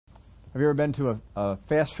Have you ever been to a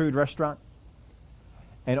fast food restaurant?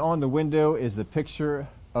 And on the window is the picture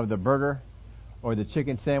of the burger or the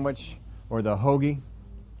chicken sandwich or the hoagie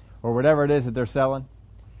or whatever it is that they're selling.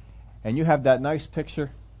 And you have that nice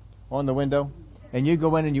picture on the window. And you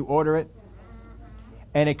go in and you order it.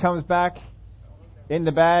 And it comes back in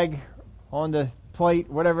the bag, on the plate,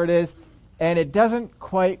 whatever it is. And it doesn't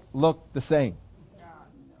quite look the same.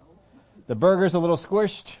 The burger's a little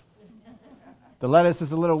squished. The lettuce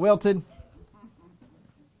is a little wilted.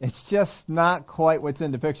 It's just not quite what's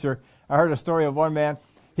in the picture. I heard a story of one man.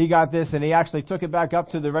 He got this and he actually took it back up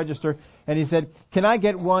to the register and he said, "Can I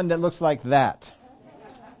get one that looks like that?"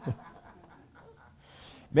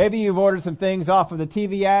 Maybe you've ordered some things off of the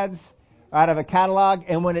TV ads, out of a catalog,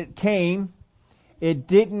 and when it came, it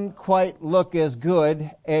didn't quite look as good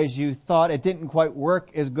as you thought. It didn't quite work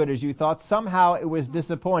as good as you thought. Somehow it was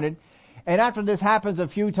disappointed. And after this happens a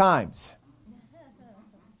few times,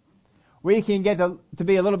 we can get to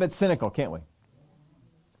be a little bit cynical, can't we?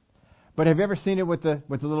 But have you ever seen it with the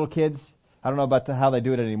little kids? I don't know about how they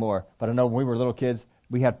do it anymore, but I know when we were little kids,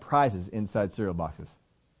 we had prizes inside cereal boxes.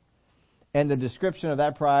 And the description of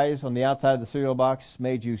that prize on the outside of the cereal box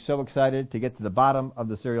made you so excited to get to the bottom of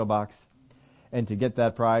the cereal box and to get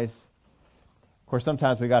that prize. Of course,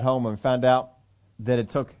 sometimes we got home and found out that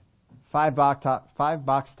it took 5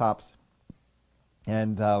 box tops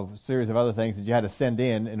and a series of other things that you had to send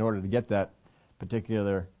in order to get that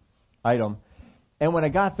particular item. And when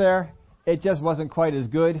it got there, it just wasn't quite as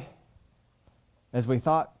good as we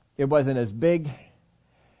thought. It wasn't as big.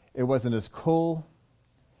 It wasn't as cool.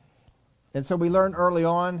 And so we learned early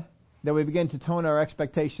on that we begin to tone our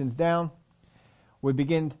expectations down. We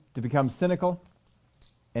begin to become cynical.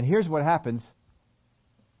 And here's what happens.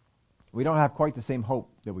 We don't have quite the same hope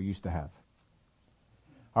that we used to have.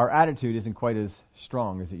 Our attitude isn't quite as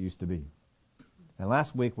strong as it used to be. And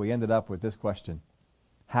last week we ended up with this question.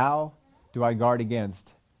 How do I guard against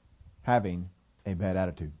having a bad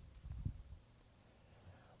attitude?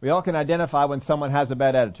 We all can identify when someone has a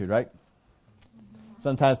bad attitude, right?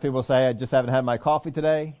 Sometimes people say, "I just haven't had my coffee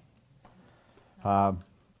today.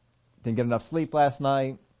 Didn't get enough sleep last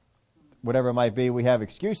night." Whatever it might be, we have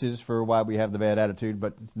excuses for why we have the bad attitude,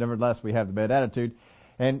 but nevertheless we have the bad attitude.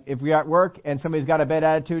 And if we are at work and somebody's got a bad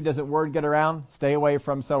attitude, doesn't word get around? Stay away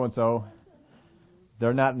from so-and-so.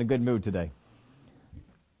 They're not in a good mood today.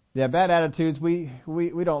 Yeah, bad attitudes, we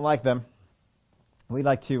don't like them. We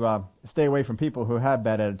like to stay away from people who have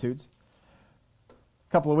bad attitudes.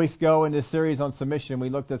 A couple of weeks ago in this series on submission, we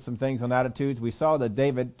looked at some things on attitudes. We saw that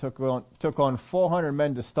David took on 400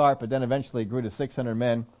 men to start, but then eventually grew to 600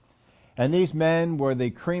 men. And these men were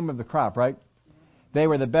the cream of the crop, right? They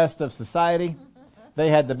were the best of society. They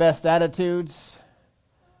had the best attitudes.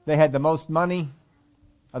 They had the most money.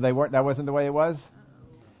 Oh, they weren't. That wasn't the way it was?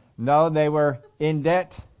 No, they were in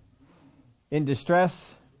debt, in distress,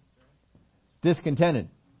 discontented.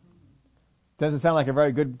 Doesn't sound like a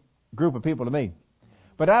very good group of people to me.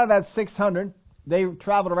 But out of that 600, they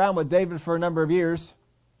traveled around with David for a number of years.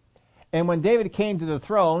 And when David came to the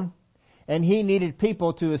throne, and he needed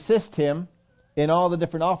people to assist him in all the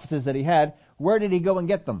different offices that he had, where did he go and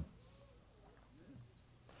get them?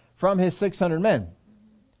 From his 600 men.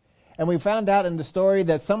 And we found out in the story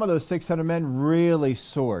that some of those 600 men really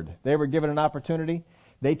soared. They were given an opportunity.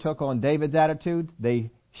 They took on David's attitude.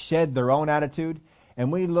 They shed their own attitude.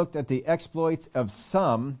 And we looked at the exploits of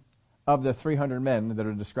some of the 300 men that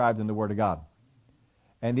are described in the Word of God.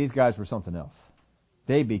 And these guys were something else.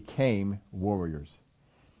 They became warriors.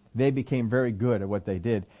 They became very good at what they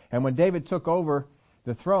did. And when David took over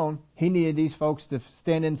the throne, he needed these folks to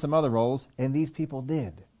stand in some other roles, and these people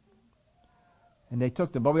did. And they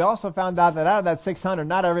took them. But we also found out that out of that 600,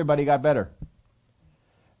 not everybody got better.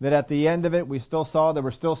 That at the end of it, we still saw there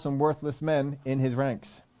were still some worthless men in his ranks.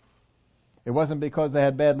 It wasn't because they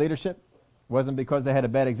had bad leadership. It wasn't because they had a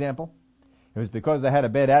bad example. It was because they had a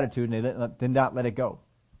bad attitude and they did not let it go.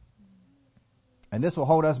 And this will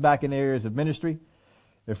hold us back in areas of ministry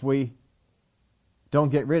if we don't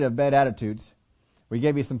get rid of bad attitudes. We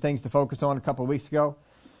gave you some things to focus on a couple of weeks ago.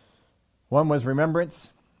 One was remembrance.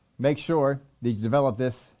 Make sure that you develop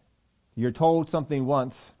this. You're told something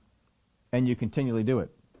once and you continually do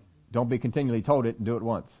it. Don't be continually told it and do it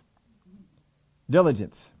once.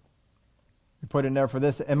 Diligence. You put in there for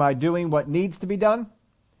this. Am I doing what needs to be done?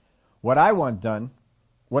 What I want done?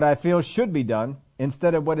 What I feel should be done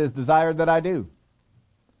instead of what is desired that I do?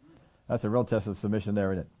 That's a real test of submission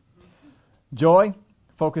there, isn't it? Joy.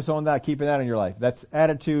 Focus on that, keeping that in your life. That's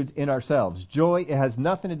attitudes in ourselves. Joy, it has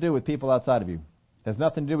nothing to do with people outside of you. It has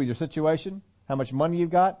nothing to do with your situation, how much money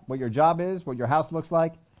you've got, what your job is, what your house looks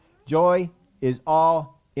like. Joy is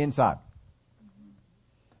all inside.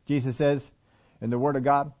 Jesus says in the Word of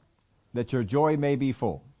God that your joy may be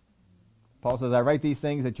full. Paul says, I write these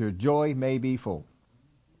things that your joy may be full.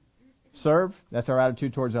 Serve, that's our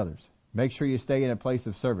attitude towards others. Make sure you stay in a place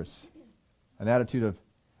of service, an attitude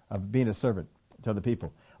of being a servant to other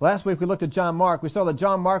people. Last week we looked at John Mark. We saw that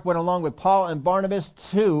John Mark went along with Paul and Barnabas,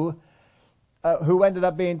 who ended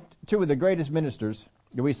up being two of the greatest ministers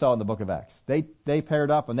that we saw in the book of Acts. They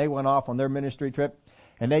paired up and they went off on their ministry trip,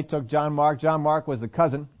 and they took John Mark. John Mark was the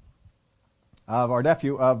cousin of our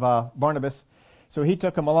nephew of Barnabas, so he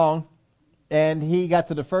took him along, and he got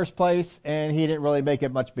to the first place, and he didn't really make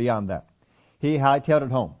it much beyond that. He hightailed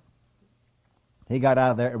it home. He got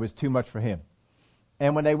out of there. It was too much for him.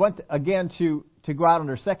 And when they went again to go out on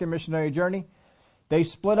their second missionary journey, they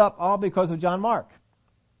split up all because of John Mark.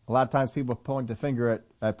 A lot of times people point the finger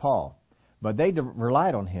at Paul, but they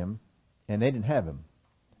relied on him, and they didn't have him.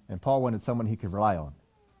 And Paul wanted someone he could rely on.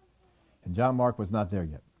 And John Mark was not there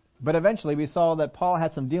yet. But eventually we saw that Paul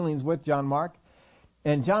had some dealings with John Mark,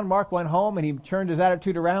 and John Mark went home and he turned his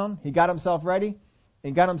attitude around. He got himself ready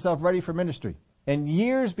and got himself ready for ministry. And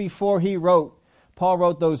years before Paul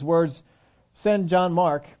wrote those words, send John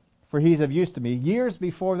Mark, for he's of use to me. Years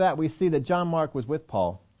before that, we see that John Mark was with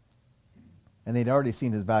Paul, and they'd already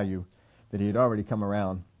seen his value, that he had already come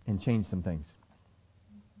around and changed some things.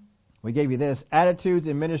 We gave you this. Attitudes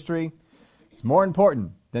in ministry is more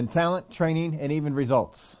important than talent, training, and even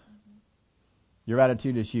results. Your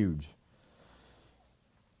attitude is huge.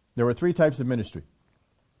 There were 3 types of ministry.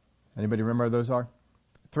 Anybody remember what those are?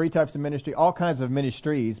 3 types of ministry, all kinds of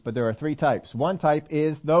ministries, but there are 3 types. One type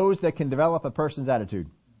is those that can develop a person's attitude.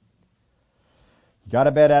 You got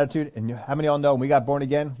a bad attitude, and how many of y'all know when we got born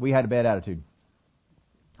again, we had a bad attitude?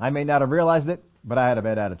 I may not have realized it, but I had a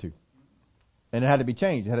bad attitude. And it had to be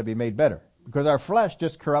changed. It had to be made better. Because our flesh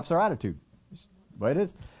just corrupts our attitude. That's the way it is.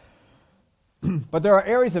 But there are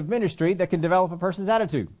areas of ministry that can develop a person's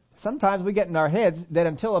attitude. Sometimes we get in our heads that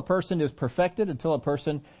until a person is perfected, until a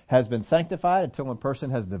person has been sanctified, until a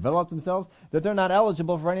person has developed themselves, that they're not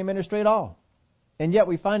eligible for any ministry at all. And yet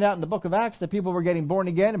we find out in the book of Acts that people were getting born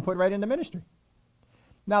again and put right into ministry.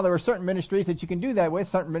 Now, there are certain ministries that you can do that with,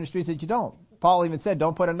 certain ministries that you don't. Paul even said,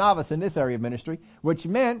 don't put a novice in this area of ministry, which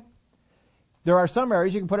meant there are some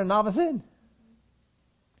areas you can put a novice in.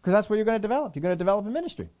 Because that's where you're going to develop. You're going to develop a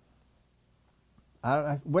ministry.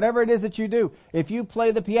 Whatever it is that you do, if you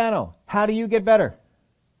play the piano, how do you get better?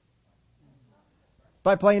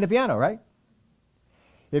 By playing the piano, right?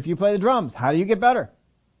 If you play the drums, how do you get better?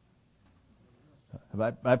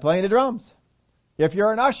 By playing the drums. If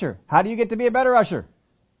you're an usher, how do you get to be a better usher?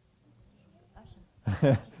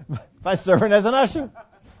 By serving as an usher.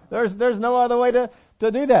 There's no other way to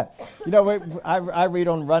do that. You know, I read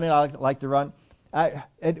on running. I like to run.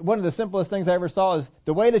 One of the simplest things I ever saw is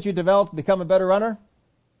the way that you develop to become a better runner.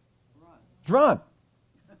 Run.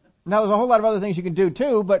 Now, there's a whole lot of other things you can do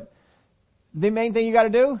too, but the main thing you got to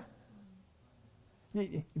do,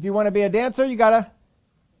 if you want to be a dancer, you got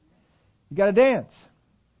to dance.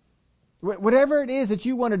 Whatever it is that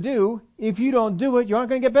you want to do, if you don't do it, you aren't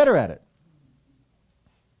going to get better at it.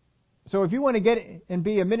 So if you want to get and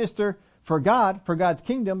be a minister for God, for God's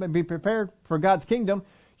kingdom, and be prepared for God's kingdom,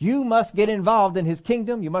 you must get involved in His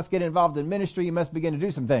kingdom. You must get involved in ministry. You must begin to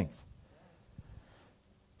do some things.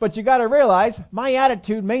 But you got to realize my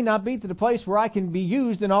attitude may not be to the place where I can be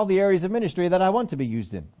used in all the areas of ministry that I want to be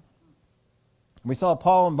used in. We saw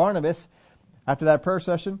Paul and Barnabas after that prayer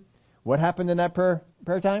session. What happened in that prayer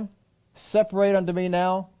time? Separate unto me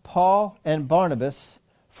now Paul and Barnabas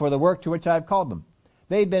for the work to which I have called them.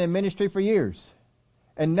 They'd been in ministry for years.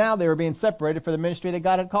 And now they were being separated for the ministry that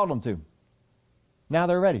God had called them to. Now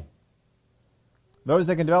they're ready. Those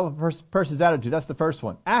that can develop a person's attitude, that's the first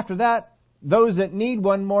one. After that, those that need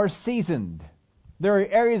one more seasoned. There are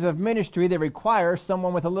areas of ministry that require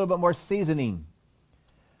someone with a little bit more seasoning.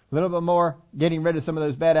 A little bit more getting rid of some of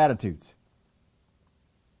those bad attitudes.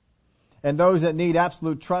 And those that need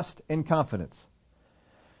absolute trust and confidence.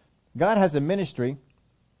 God has a ministries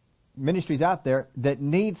out there that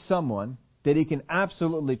need someone that He can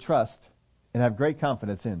absolutely trust and have great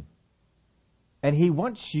confidence in. And He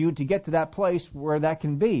wants you to get to that place where that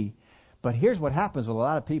can be. But here's what happens with a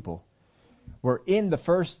lot of people. We're in the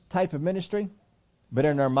first type of ministry, but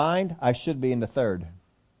in our mind, I should be in the third.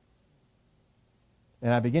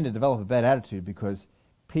 And I begin to develop a bad attitude because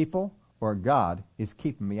people or God is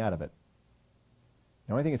keeping me out of it.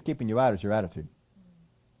 The only thing that's keeping you out is your attitude.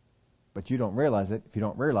 But you don't realize it. If you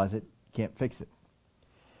don't realize it, you can't fix it.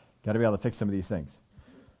 Got to be able to fix some of these things.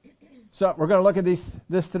 So we're going to look at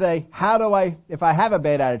this today. How do I, if I have a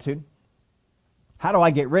bad attitude, how do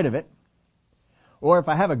I get rid of it? Or if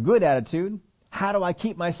I have a good attitude, how do I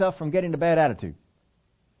keep myself from getting a bad attitude?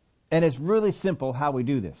 And it's really simple how we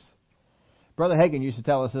do this. Brother Hagin used to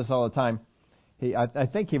tell us this all the time. I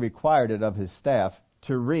think he required it of his staff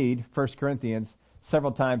to read 1 Corinthians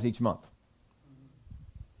several times each month.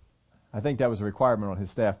 I think that was a requirement on his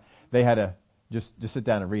staff. They had to just sit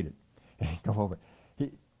down and read it. Go over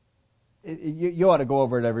it. You ought to go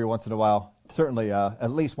over it every once in a while, certainly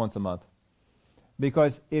at least once a month.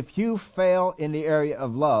 Because if you fail in the area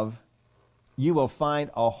of love, you will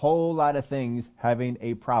find a whole lot of things having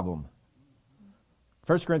a problem.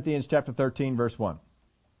 1 Corinthians chapter 13, verse 1.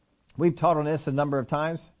 We've taught on this a number of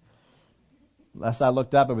times. Last I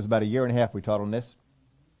looked up, it was about a year and a half we taught on this.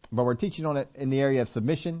 But we're teaching on it in the area of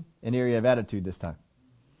submission, in the area of attitude this time.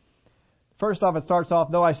 First off, it starts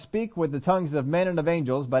off, though I speak with the tongues of men and of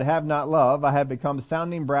angels, but have not love, I have become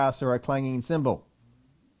sounding brass or a clanging cymbal.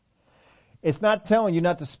 It's not telling you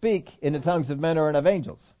not to speak in the tongues of men or of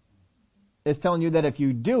angels. It's telling you that if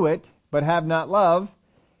you do it, but have not love,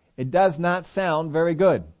 it does not sound very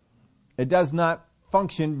good. It does not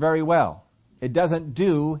function very well. It doesn't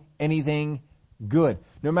do anything good.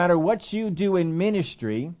 No matter what you do in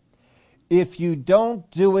ministry, if you don't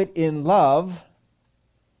do it in love,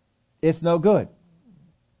 it's no good.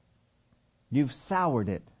 You've soured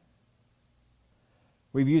it.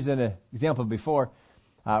 We've used an example before.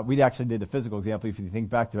 We actually did a physical example if you think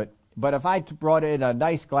back to it. But if I brought in a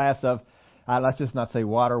nice glass of, let's just not say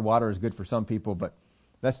water. Water is good for some people, but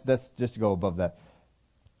let's just go above that.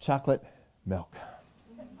 Chocolate milk.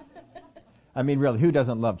 I mean, really, who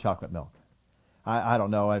doesn't love chocolate milk? I don't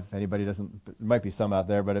know if anybody doesn't. There might be some out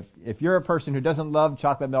there, but if you're a person who doesn't love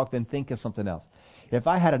chocolate milk, then think of something else. If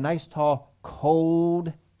I had a nice, tall,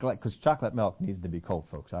 cold, because chocolate milk needs to be cold,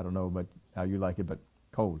 folks. I don't know about how you like it, but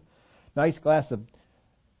cold. Nice glass of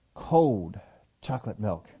cold chocolate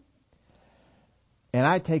milk. And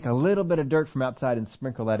I take a little bit of dirt from outside and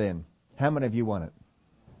sprinkle that in. How many of you want it?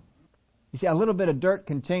 You see, a little bit of dirt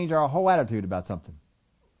can change our whole attitude about something.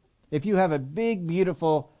 If you have a big,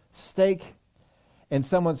 beautiful steak and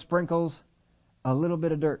someone sprinkles a little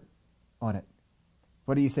bit of dirt on it,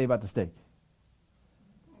 what do you say about the steak?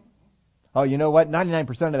 Oh, you know what? 99%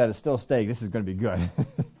 of that is still steak. This is going to be good.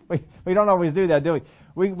 we don't always do that, do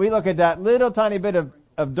we? We look at that little tiny bit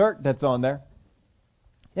of dirt that's on there.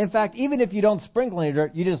 In fact, even if you don't sprinkle any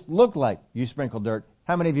dirt, you just look like you sprinkled dirt.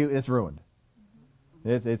 How many of you, it's ruined?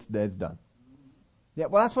 It's done. Yeah,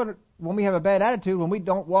 well, that's what, when we have a bad attitude, when we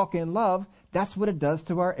don't walk in love, that's what it does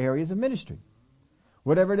to our areas of ministry.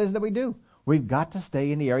 Whatever it is that we do, we've got to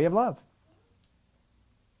stay in the area of love.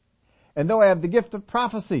 And though I have the gift of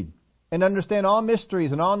prophecy and understand all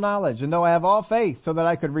mysteries and all knowledge, and though I have all faith so that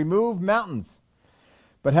I could remove mountains,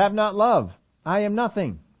 but have not love, I am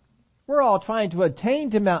nothing. We're all trying to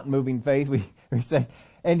attain to mountain-moving faith, we say.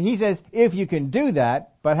 And he says, if you can do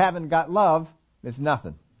that, but haven't got love, it's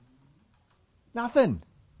nothing. Nothing.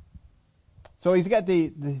 So he's got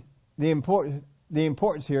the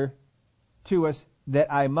importance here to us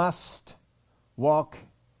that I must walk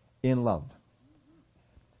in love.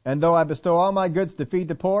 And though I bestow all my goods to feed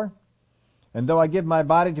the poor, and though I give my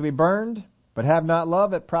body to be burned, but have not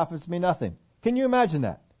love, it profits me nothing. Can you imagine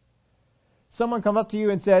that? Someone comes up to you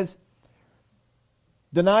and says,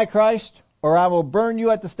 deny Christ, or I will burn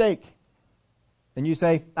you at the stake. And you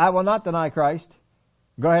say, I will not deny Christ.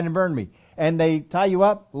 Go ahead and burn me. And they tie you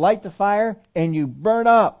up, light the fire, and you burn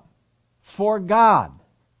up for God.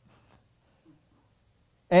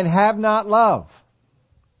 And have not love.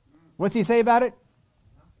 What's he say about it?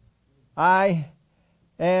 I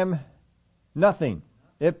am nothing.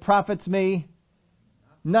 It profits me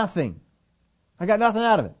nothing. I got nothing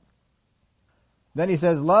out of it. Then he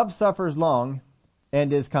says, love suffers long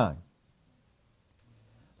and is kind.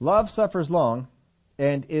 Love suffers long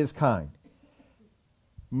and is kind.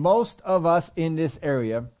 Most of us in this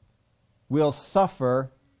area will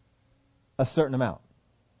suffer a certain amount.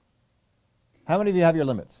 How many of you have your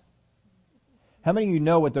limits? How many of you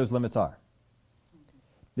know what those limits are?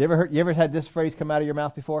 You ever had this phrase come out of your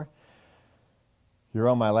mouth before? You're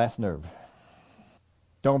on my last nerve.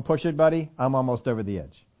 Don't push it, buddy. I'm almost over the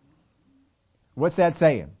edge. What's that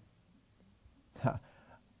saying?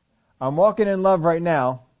 I'm walking in love right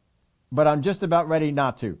now, but I'm just about ready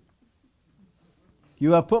not to.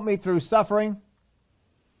 You have put me through suffering,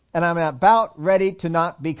 and I'm about ready to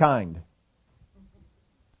not be kind.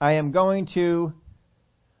 I am going to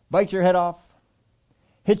bite your head off,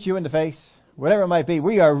 hit you in the face, whatever it might be.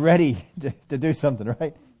 We are ready to do something,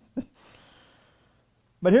 right?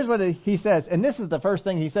 But here's what he says, and this is the first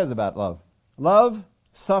thing he says about love. Love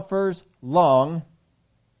suffers long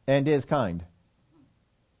and is kind.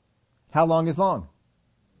 How long is long?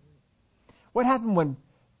 What happened when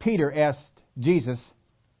Peter asked Jesus,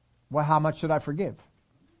 well, how much should I forgive?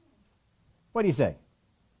 What did he say?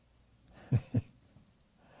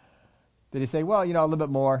 Did he say, well, a little bit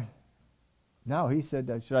more? No, he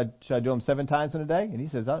said, should I do them 7 times in a day? And he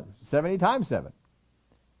says, 70 times 7.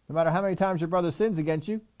 No matter how many times your brother sins against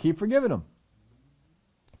you, keep forgiving him.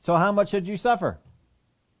 So how much should you suffer?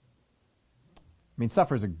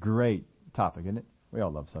 Suffer is a great topic, isn't it? We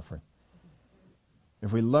all love suffering.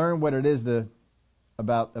 If we learn what it is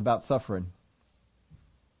about suffering,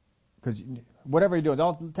 because whatever you're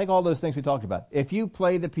doing, take all those things we talked about. If you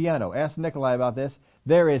play the piano, ask Nikolai about this,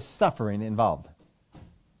 there is suffering involved.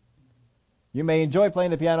 You may enjoy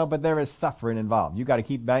playing the piano, but there is suffering involved. You've got to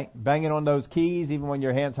keep banging on those keys even when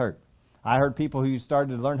your hands hurt. I heard people who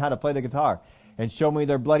started to learn how to play the guitar and show me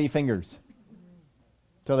their bloody fingers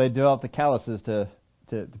till they developed the calluses to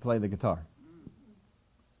play the guitar.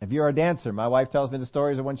 If you're a dancer, my wife tells me the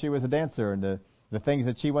stories of when she was a dancer and the things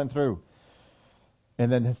that she went through.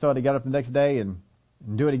 And then started to get up the next day and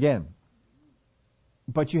do it again.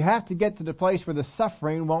 But you have to get to the place where the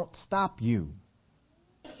suffering won't stop you.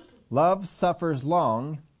 Love suffers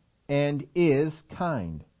long and is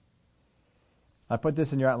kind. I put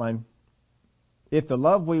this in your outline. If the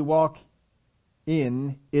love we walk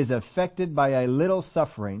in is affected by a little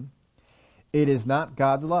suffering, it is not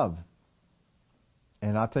God's love.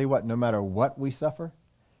 And I'll tell you what, no matter what we suffer,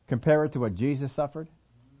 compare it to what Jesus suffered.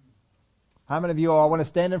 How many of you all want to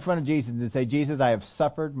stand in front of Jesus and say, Jesus, I have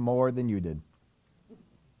suffered more than you did?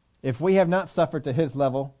 If we have not suffered to His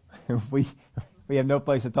level, we have no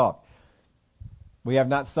place to talk. We have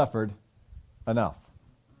not suffered enough.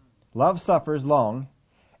 Love suffers long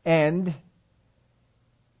and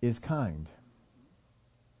is kind.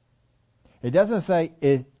 It doesn't say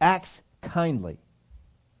it acts kindly.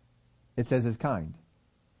 It says is kind.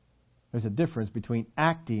 There's a difference between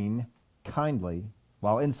acting kindly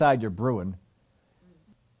while inside you're brewing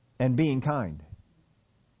and being kind.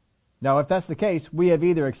 Now, if that's the case, we have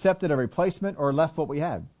either accepted a replacement or left what we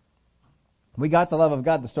had. We got the love of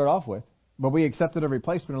God to start off with, but we accepted a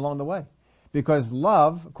replacement along the way. Because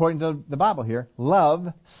love, according to the Bible here, love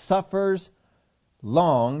suffers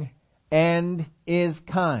long and is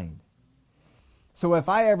kind. So if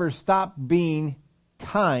I ever stop being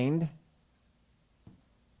kind,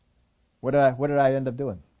 what did I end up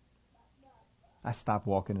doing? I stopped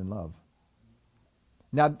walking in love.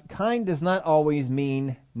 Now, kind does not always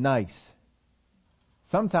mean nice.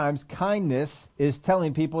 Sometimes kindness is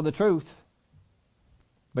telling people the truth,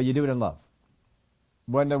 but you do it in love.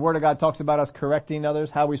 When the Word of God talks about us correcting others,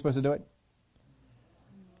 how are we supposed to do it?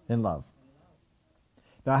 In love.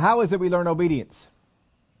 Now, how is it we learn obedience?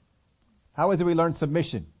 How is it we learn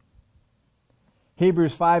submission?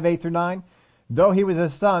 Hebrews 5:8-9. Though he was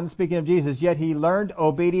a son, speaking of Jesus, yet he learned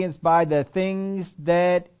obedience by the things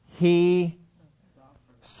that he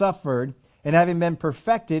suffered. And having been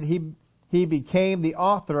perfected, he became the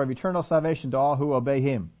author of eternal salvation to all who obey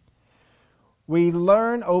him. We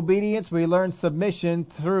learn obedience, we learn submission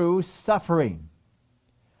through suffering.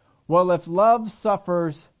 Well, if love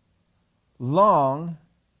suffers long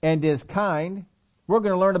and is kind, we're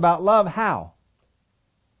going to learn about love how?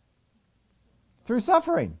 Through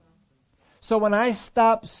suffering. So when I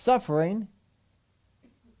stop suffering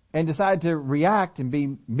and decide to react and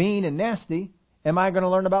be mean and nasty, am I going to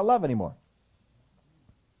learn about love anymore?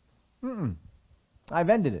 I've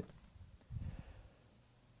ended it.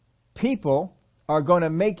 People are going to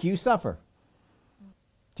make you suffer.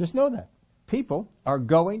 Just know that. People are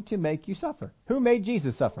going to make you suffer. Who made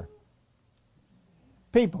Jesus suffer?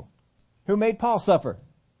 People. Who made Paul suffer?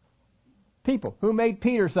 People. Who made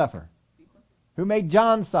Peter suffer? Who made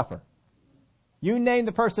John suffer? You name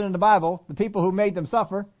the person in the Bible, the people who made them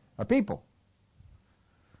suffer are people.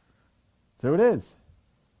 So it is.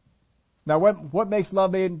 Now, what makes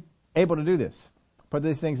love able to do this? Put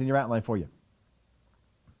these things in your outline for you.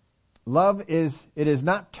 Love is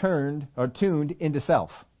not turned or tuned into self.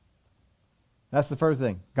 That's the first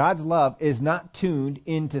thing. God's love is not tuned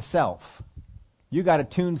into self. You got to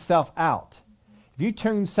tune self out. If you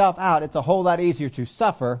tune self out, it's a whole lot easier to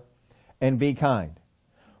suffer and be kind.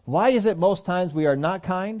 Why is it most times we are not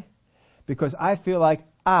kind? Because I feel like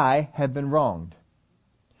I have been wronged.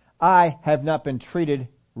 I have not been treated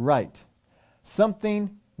right.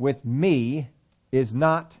 Something with me is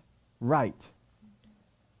not right.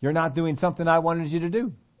 You're not doing something I wanted you to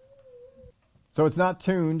do. So it's not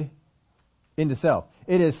tuned into self.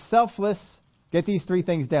 It is selfless. Get these 3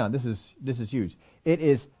 things down. This is huge. It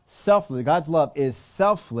is selfless. God's love is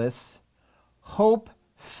selfless,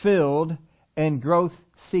 hope-filled, and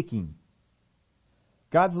growth-seeking.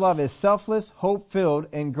 God's love is selfless, hope-filled,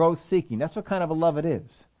 and growth-seeking. That's what kind of a love it is.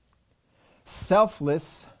 Selfless,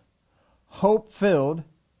 hope-filled,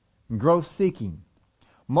 growth-seeking.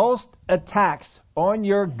 Most attacks on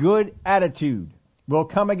your good attitude will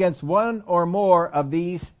come against one or more of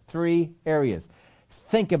these three areas.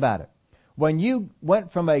 Think about it. When you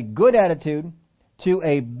went from a good attitude to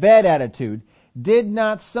a bad attitude, did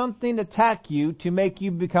not something attack you to make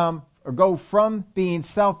you become or go from being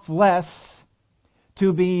selfless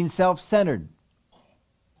to being self-centered?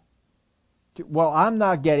 Well, I'm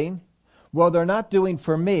not getting. Well, they're not doing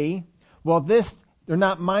for me. Well, they're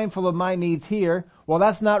not mindful of my needs here. Well,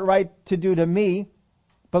 that's not right to do to me.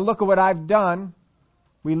 But look at what I've done.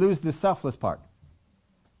 We lose the selfless part.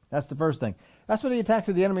 That's the first thing. That's what the attacks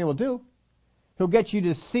of the enemy will do. He'll get you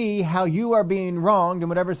to see how you are being wronged in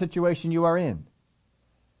whatever situation you are in.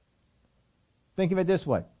 Think of it this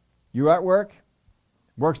way. You're at work.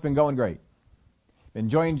 Work's been going great.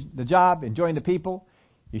 Enjoying the job, enjoying the people.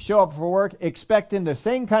 You show up for work expecting the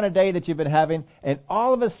same kind of day that you've been having, and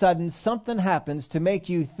all of a sudden something happens to make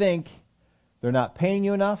you think they're not paying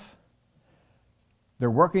you enough. They're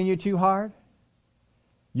working you too hard.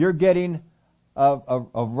 You're getting a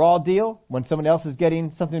raw deal when someone else is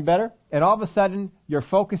getting something better. And all of a sudden, your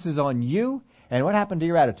focus is on you. And what happened to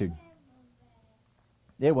your attitude?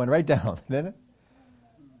 It went right down, didn't it?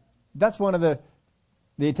 That's one of the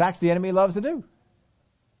attacks the enemy loves to do.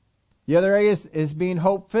 The other area is being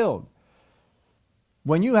hope-filled.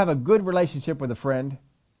 When you have a good relationship with a friend,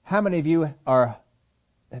 how many of you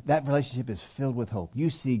that relationship is filled with hope? You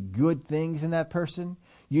see good things in that person.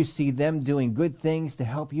 You see them doing good things to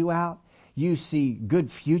help you out. You see good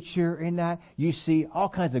future in that. You see all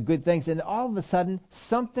kinds of good things. And all of a sudden,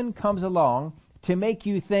 something comes along to make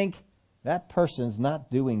you think, that person's not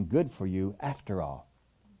doing good for you after all.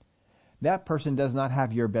 That person does not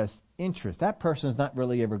have your best interest. That person is not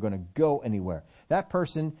really ever going to go anywhere. That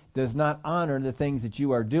person does not honor the things that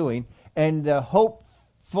you are doing. And the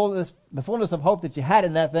fullness of hope that you had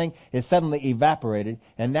in that thing is suddenly evaporated.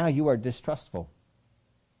 And now you are distrustful.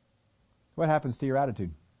 What happens to your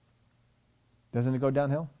attitude? Doesn't it go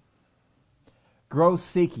downhill? Growth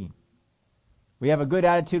seeking. We have a good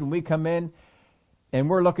attitude when we come in and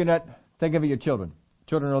we're looking at, think of your children.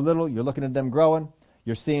 Children are little, you're looking at them growing,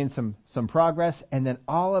 you're seeing some progress, and then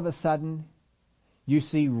all of a sudden you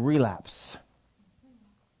see relapse.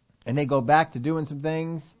 And they go back to doing some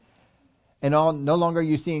things, and no longer are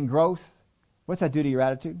you seeing growth. What's that do to your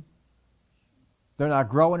attitude? They're not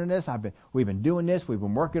growing in this. We've been doing this. We've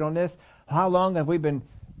been working on this. How long have we been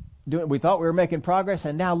doing? We thought we were making progress,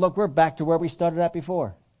 and now look, we're back to where we started at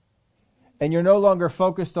before. And you're no longer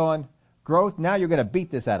focused on growth. Now you're going to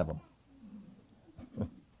beat this out of them.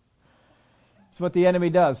 That's what the enemy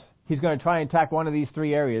does. He's going to try and attack one of these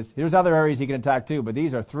three areas. There's other areas he can attack too, but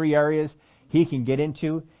these are three areas he can get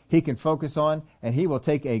into, he can focus on, and he will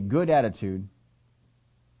take a good attitude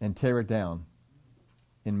and tear it down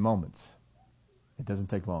in moments. It doesn't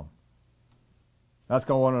take long. Let's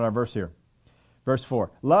go on in our verse here. Verse 4.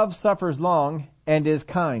 Love suffers long and is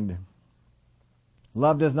kind.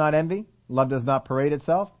 Love does not envy. Love does not parade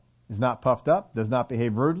itself, is not puffed up, does not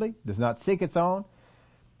behave rudely, does not seek its own,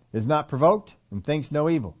 is not provoked, and thinks no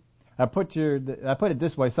evil. I put it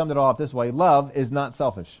this way, summed it all up this way. Love is not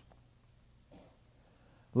selfish.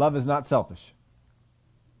 Love is not selfish.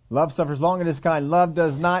 Love suffers long and is kind. Love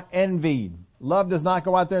does not envy. Love does not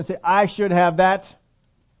go out there and say, I should have that.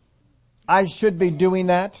 I should be doing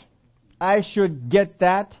that. I should get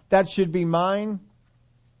that. That should be mine.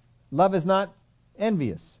 Love is not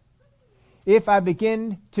envious. If I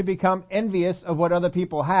begin to become envious of what other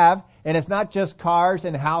people have, and it's not just cars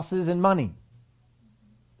and houses and money.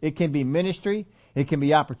 It can be ministry. It can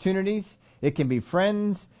be opportunities. It can be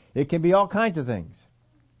friends. It can be all kinds of things.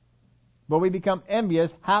 But we become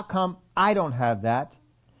envious. How come I don't have that?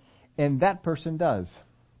 And that person does.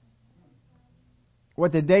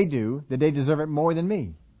 What did they do? Did they deserve it more than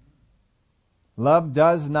me? Love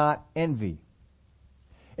does not envy.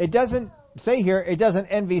 It doesn't say here, it doesn't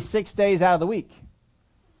envy 6 days out of the week.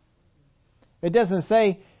 It doesn't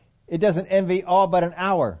say it doesn't envy all but an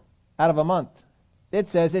hour out of a month. It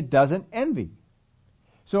says it doesn't envy.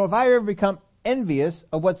 So if I ever become envious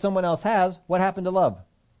of what someone else has, what happened to love?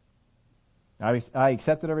 I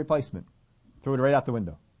accepted a replacement. Threw it right out the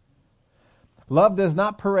window. Love does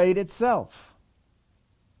not parade itself.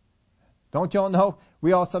 Don't you all know?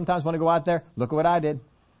 We all sometimes want to go out there. Look at what I did.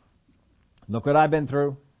 Look what I've been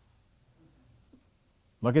through.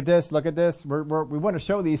 Look at this. Look at this. We want to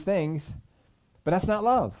show these things, but that's not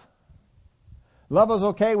love. Love is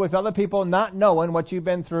okay with other people not knowing what you've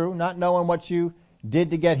been through, not knowing what you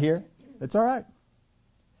did to get here. It's all right.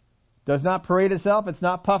 Does not parade itself. It's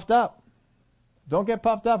not puffed up. Don't get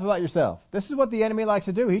puffed up about yourself. This is what the enemy likes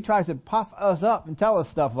to do. He tries to puff us up and tell us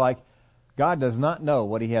stuff like, God does not know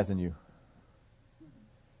what He has in you.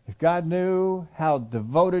 If God knew how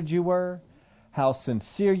devoted you were, how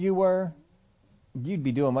sincere you were, you'd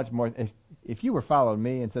be doing much more. If you were following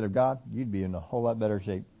me instead of God, you'd be in a whole lot better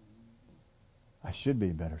shape. I should be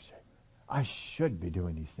in better shape. I should be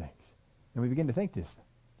doing these things. And we begin to think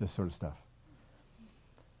this sort of stuff.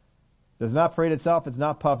 Does not parade itself. It's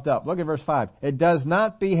not puffed up. Look at verse 5. It does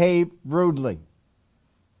not behave rudely.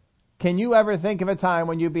 Can you ever think of a time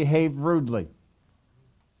when you behave rudely?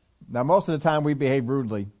 Now, most of the time we behave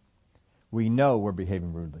rudely, we know we're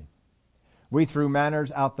behaving rudely. We threw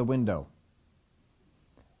manners out the window.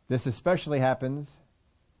 This especially happens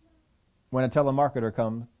when a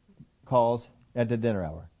telemarketer calls at the dinner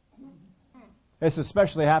hour. This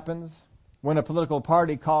especially happens when a political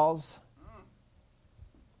party calls,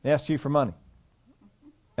 they ask you for money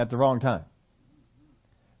at the wrong time.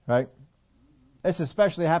 Right? This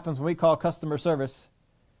especially happens when we call customer service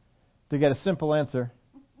to get a simple answer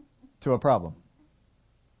to a problem.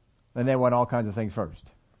 And they want all kinds of things first.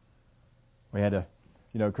 We had a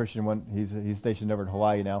Christian one, he's stationed over in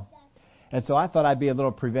Hawaii now. And so I thought I'd be a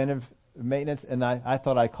little preventive maintenance, and I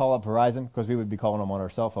thought I'd call up Verizon, because we would be calling him on our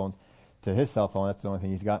cell phones, to his cell phone. That's the only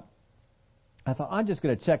thing he's got. I thought, I'm just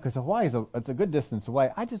going to check, because Hawaii it's a good distance away.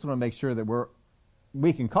 I just want to make sure that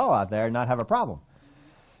we can call out there and not have a problem.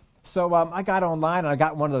 So I got online and I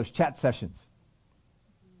got one of those chat sessions.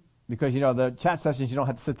 Because, the chat sessions, you don't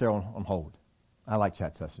have to sit there on hold. I like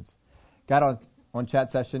chat sessions. Got on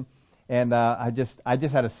chat session, and I just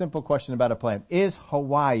had a simple question about a plan. Is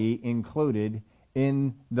Hawaii included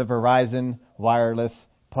in the Verizon wireless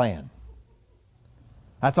plan?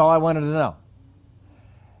 That's all I wanted to know.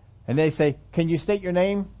 And they say, can you state your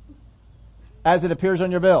name as it appears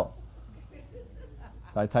on your bill?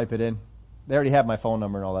 So I type it in. They already have my phone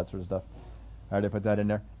number and all that sort of stuff. I already put that in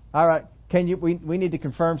there. All right. We need to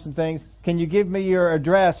confirm some things. Can you give me your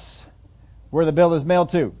address where the bill is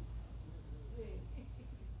mailed to?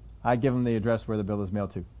 I give them the address where the bill is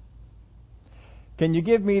mailed to. Can you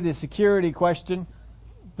give me the security question,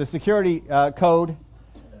 the security code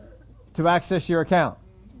to access your account?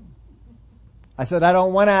 I said, I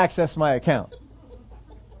don't want to access my account.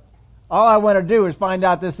 All I want to do is find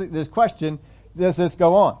out this question, does this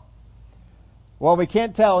go on? Well, we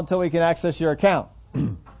can't tell until we can access your account.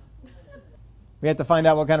 We have to find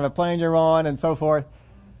out what kind of a plane you're on and so forth.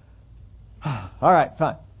 All right,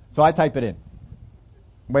 fine. So I type it in.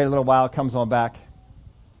 Wait a little while, it comes on back.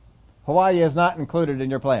 Hawaii is not included in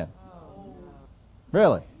your plan.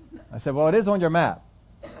 Really? I said, well, it is on your map.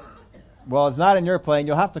 Well, it's not in your plan.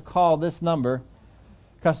 You'll have to call this number,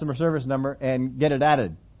 customer service number, and get it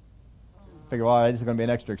added. Figure, well, this is going to be an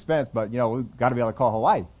extra expense, but, we've got to be able to call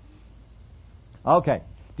Hawaii. Okay.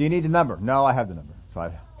 Do you need the number? No, I have the number. So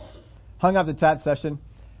I hung up the chat session,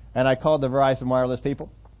 and I called the Verizon Wireless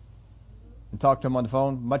people and talked to them on the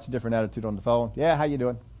phone. Much different attitude on the phone. Yeah, how you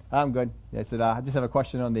doing? I'm good. I said, I just have a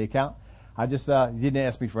question on the account. I just you didn't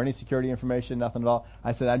ask me for any security information, nothing at all.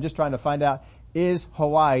 I said, I'm just trying to find out, is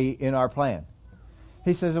Hawaii in our plan?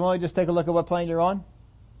 He says, well, just take a look at what plane you're on.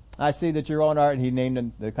 I see that you're on our, and he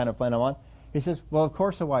named the kind of plane I'm on. He says, well, of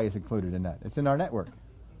course Hawaii is included in that. It's in our network.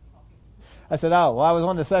 I said, oh, well, I was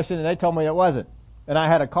on the session and they told me it wasn't. And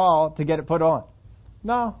I had a call to get it put on.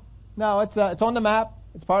 No, it's on the map.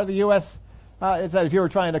 It's part of the U.S. It's that if you were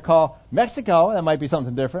trying to call Mexico, that might be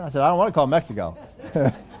something different. I said, I don't want to call Mexico.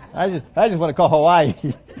 I just want to call Hawaii.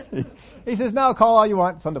 He says, no, call all you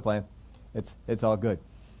want. It's on the plan. It's all good.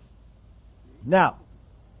 Now,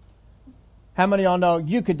 how many of y'all know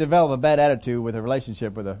you could develop a bad attitude with a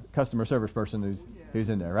relationship with a customer service person who's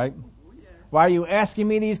in there, right? Why are you asking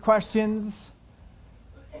me these questions?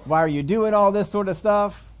 Why are you doing all this sort of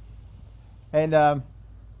stuff? And I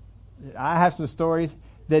have some stories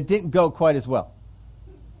that didn't go quite as well.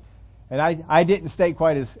 And I didn't stay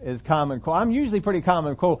quite as calm and cool. I'm usually pretty calm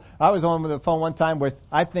and cool. I was on the phone one time with,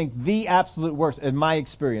 I think, the absolute worst, in my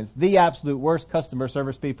experience, the absolute worst customer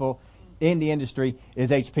service people in the industry is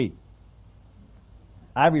HP.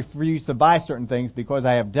 I refuse to buy certain things because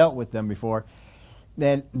I have dealt with them before.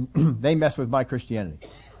 Then they mess with my Christianity.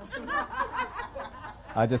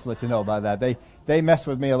 I just let you know about that. They mess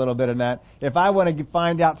with me a little bit in that. If I want to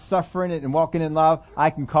find out suffering and walking in love, I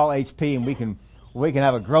can call HP and we can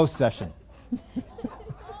have a growth session.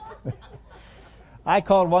 I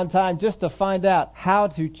called one time just to find out how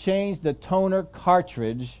to change the toner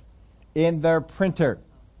cartridge in their printer.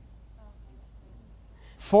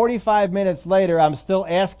 45 minutes later, I'm still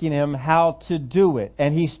asking him how to do it.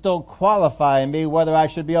 And he's still qualifying me whether I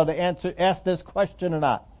should be able to ask this question or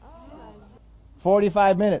not.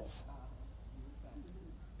 45 minutes.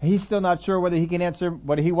 He's still not sure whether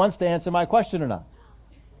he wants to answer my question or not.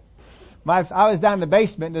 I was down in the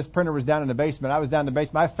basement. This printer was down in the basement. I was down in the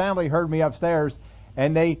basement. My family heard me upstairs,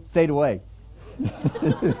 and they stayed away.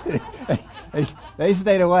 They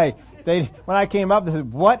stayed away. When I came up, they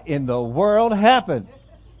said, "What in the world happened?"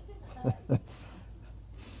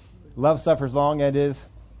 Love suffers long, it is.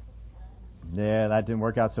 Yeah, that didn't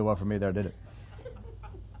work out so well for me there, did it?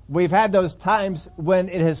 We've had those times when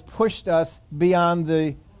it has pushed us beyond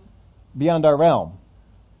our realm.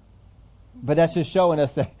 But that's just showing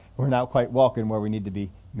us that we're not quite walking where we need to be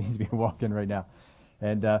walking right now.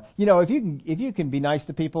 And if you can be nice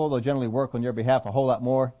to people, they'll generally work on your behalf a whole lot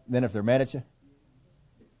more than if they're mad at you.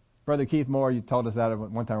 Brother Keith Moore, you told us that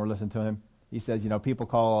one time we were listening to him. He says, people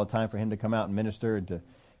call all the time for him to come out and minister and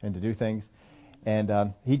to do things.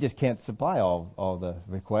 And he just can't supply all the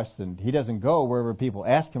requests. And he doesn't go wherever people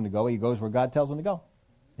ask him to go. He goes where God tells him to go.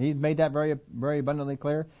 He's made that very, very abundantly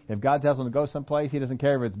clear. If God tells him to go someplace, he doesn't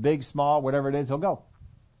care if it's big, small, whatever it is, he'll go.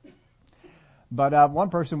 But one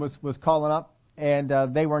person was calling up,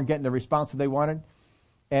 and they weren't getting the response that they wanted.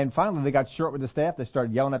 And finally, they got short with the staff. They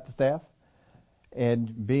started yelling at the staff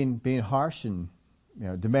and being harsh and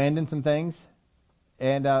demanding some things.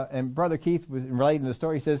 And Brother Keith was relating the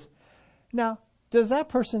story. He says, "Now, does that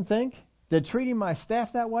person think that treating my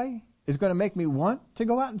staff that way is going to make me want to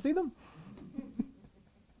go out and see them?"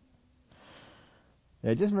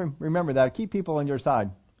 Yeah, just remember that. Keep people on your side.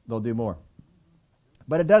 They'll do more.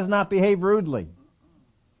 But it does not behave rudely.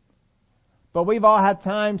 But we've all had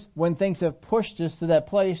times when things have pushed us to that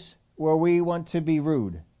place where we want to be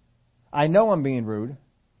rude. I know I'm being rude,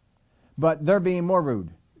 but they're being more rude.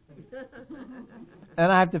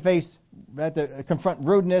 And I have to confront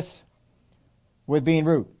rudeness with being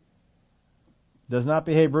rude. Does not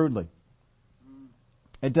behave rudely.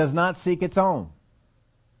 It does not seek its own.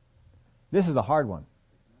 This is a hard one.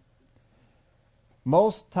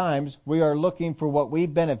 Most times we are looking for what we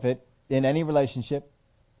benefit in any relationship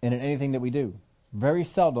and in anything that we do. Very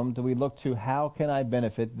seldom do we look to how can I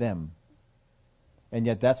benefit them. And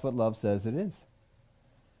yet that's what love says it is.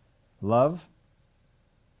 Love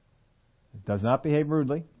does not behave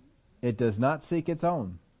rudely. It does not seek its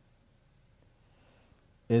own.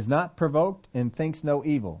 Is not provoked and thinks no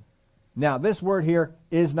evil. Now, this word here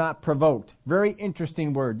is not provoked. Very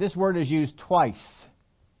interesting word. This word is used twice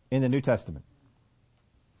in the New Testament.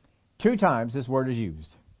 2 times this word is used.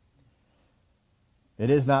 It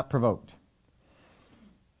is not provoked.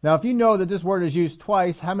 Now, if you know that this word is used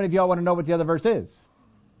twice, how many of y'all want to know what the other verse is?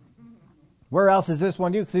 Where else is this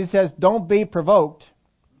one used? Because he says, don't be provoked.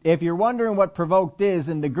 If you're wondering what provoked is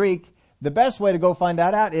in the Greek, the best way to go find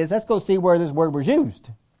that out is, let's go see where this word was used.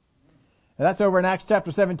 And that's over in Acts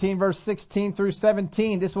chapter 17, verse 16 through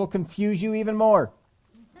 17. This will confuse you even more.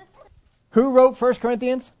 Who wrote 1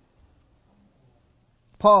 Corinthians?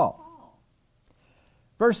 Paul.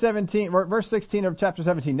 Verse 16 of chapter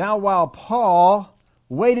 17. Now while Paul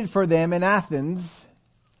waited for them in Athens,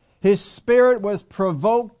 his spirit was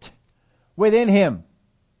provoked within him.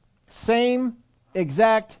 Same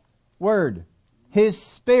exact word. His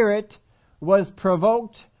spirit was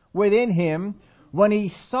provoked within him when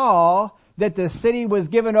he saw that the city was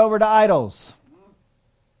given over to idols.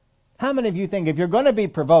 How many of you think if you're going to be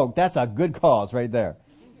provoked, that's a good cause right there?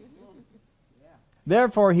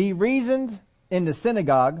 Therefore he reasoned in the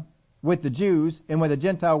synagogue with the Jews and with the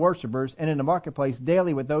Gentile worshippers and in the marketplace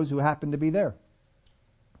daily with those who happened to be there.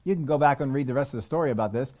 You can go back and read the rest of the story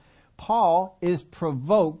about this. Paul is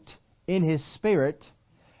provoked in his spirit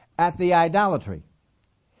at the idolatry.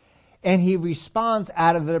 And he responds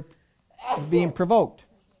out of the being provoked.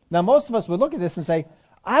 Now most of us would look at this and say,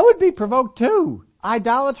 I would be provoked too.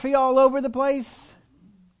 Idolatry all over the place.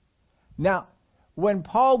 Now, when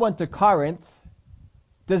Paul went to Corinth,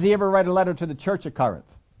 does he ever write a letter to the church at Corinth?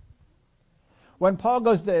 When Paul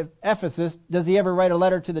goes to Ephesus, does he ever write a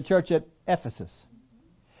letter to the church at Ephesus?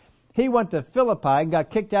 He went to Philippi and got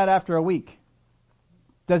kicked out after a week.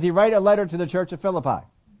 Does he write a letter to the church at Philippi?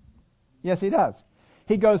 Yes, he does.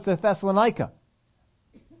 He goes to Thessalonica.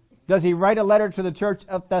 Does he write a letter to the church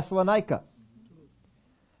of Thessalonica?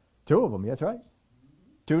 2 of them, that's right.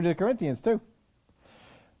 2 to the Corinthians, too.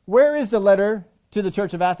 Where is the letter to the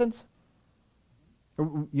church of Athens?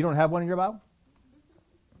 You don't have one in your Bible?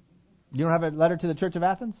 You don't have a letter to the church of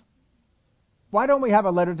Athens? Why don't we have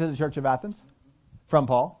a letter to the church of Athens from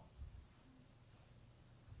Paul?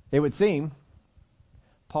 It would seem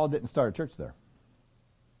Paul didn't start a church there.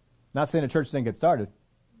 Not saying the church didn't get started,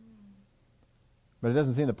 But it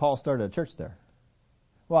doesn't seem that Paul started a church there.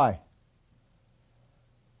 Why?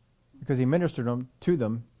 Because he ministered to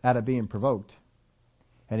them out of being provoked.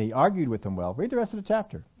 And he argued with them well. Read the rest of the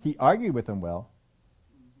chapter. He argued with them well,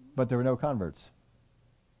 but there were no converts.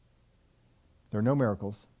 There were no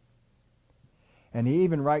miracles. And he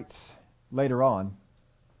even writes later on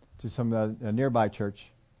to some a nearby church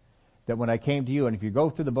that when I came to you, and if you go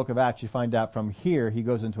through the book of Acts, you find out from here he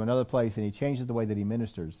goes into another place and he changes the way that he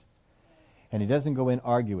ministers. And he doesn't go in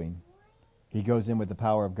arguing. He goes in with the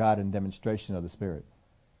power of God and demonstration of the Spirit.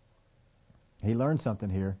 He learned something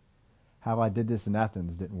here. How I did this in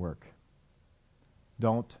Athens didn't work.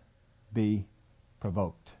 Don't be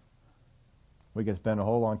provoked. We could spend a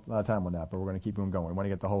whole lot of time on that, but we're going to keep on going. We want to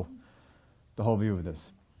get the whole view of this.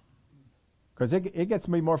 Because it gets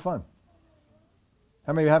to be more fun.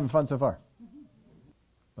 How many of you are having fun so far?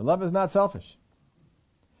 But love is not selfish.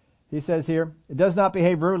 He says here, it does not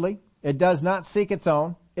behave rudely. It does not seek its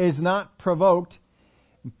own. Is not provoked.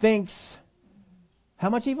 Thinks, how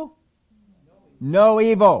much evil? No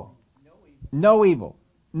evil. No evil.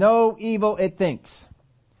 No evil it thinks.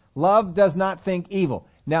 Love does not think evil.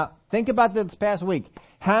 Now, think about this past week.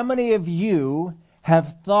 How many of you have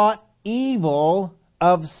thought evil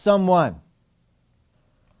of someone?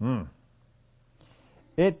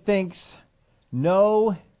 It thinks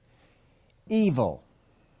no evil.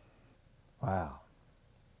 Wow.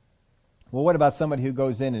 Well, what about somebody who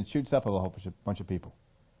goes in and shoots up a whole bunch of people?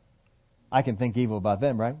 I can think evil about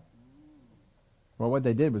them, right? Well, what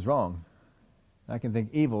they did was wrong. I can think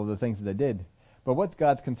evil of the things that they did. But what's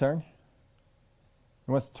God's concern?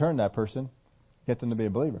 He wants to turn that person, get them to be a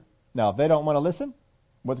believer. Now, if they don't want to listen,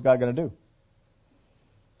 what's God going to do?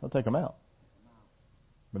 He'll take them out.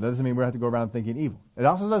 But that doesn't mean we have to go around thinking evil. It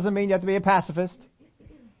also doesn't mean you have to be a pacifist.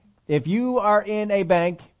 If you are in a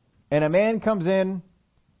bank and a man comes in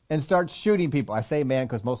and starts shooting people, I say man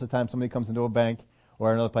because most of the time somebody comes into a bank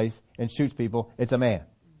or another place and shoots people, it's a man.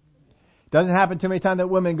 Doesn't happen too many times that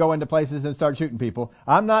women go into places and start shooting people.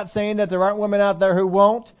 I'm not saying that there aren't women out there who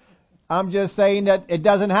won't. I'm just saying that it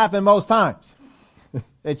doesn't happen most times.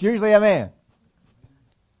 It's usually a man.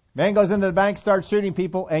 Man goes into the bank, starts shooting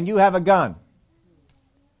people, and you have a gun.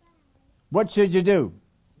 What should you do?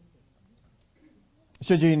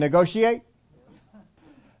 Should you negotiate?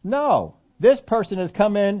 No. This person has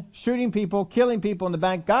come in, shooting people, killing people in the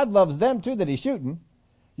bank. God loves them too that he's shooting.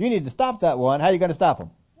 You need to stop that one. How are you going to stop him?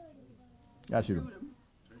 Got to shoot him.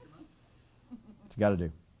 That's what you got to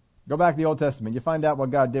do. Go back to the Old Testament. You find out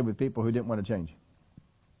what God did with people who didn't want to change.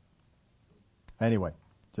 Anyway,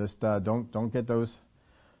 just don't get those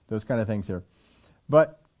kind of things here.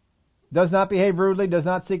 But does not behave rudely, does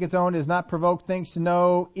not seek its own, is not provoked, thinks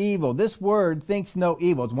no evil. This word, thinks no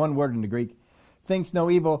evil, it's one word in the Greek. Thinks no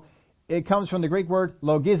evil. It comes from the Greek word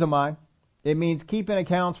logizomai. It means keeping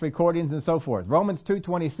accounts, recordings, and so forth. Romans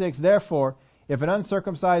 2:26. Therefore, if an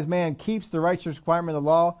uncircumcised man keeps the righteous requirement of the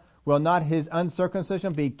law, will not his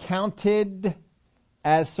uncircumcision be counted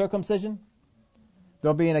as circumcision?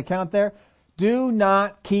 There'll be an account there. Do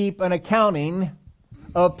not keep an accounting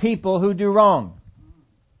of people who do wrong.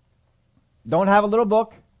 Don't have a little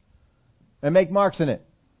book and make marks in it.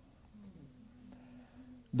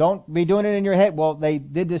 Don't be doing it in your head. Well, they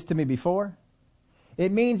did this to me before.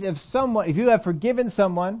 It means if you have forgiven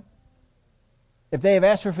someone, if they have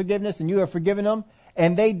asked for forgiveness and you have forgiven them,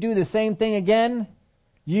 and they do the same thing again,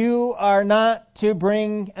 you are not to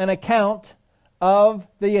bring an account of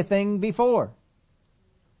the thing before.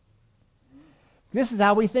 This is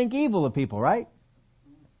how we think evil of people, right?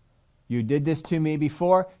 You did this to me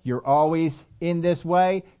before. You're always in this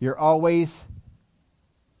way.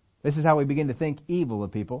 This is how we begin to think evil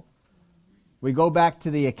of people. We go back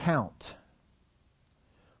to the account.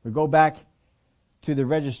 We go back to the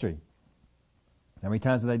registry. How many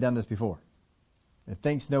times have they done this before? It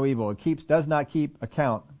thinks no evil. It does not keep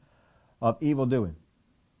account of evil doing.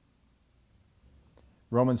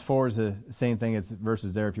 Romans 4 is the same thing as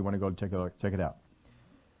verses there if you want to go check it out.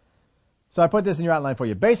 So I put this in your outline for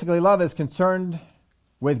you. Basically, love is concerned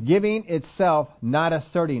with giving itself, not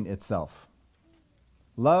asserting itself.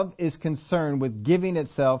 Love is concerned with giving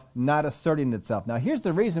itself, not asserting itself. Now, here's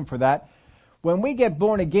the reason for that. When we get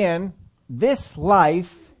born again, this life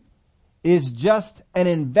is just an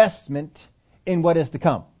investment in what is to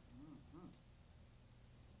come.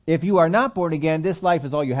 If you are not born again, this life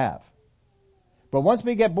is all you have. But once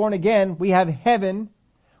we get born again, we have heaven.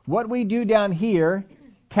 What we do down here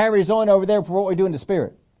carries on over there for what we do in the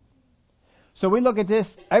Spirit. So we look at this,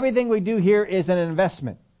 everything we do here is an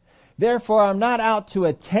investment. Therefore, I'm not out to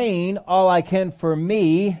attain all I can for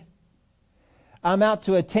me. I'm out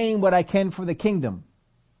to attain what I can for the kingdom.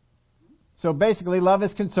 So basically, love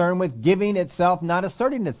is concerned with giving itself, not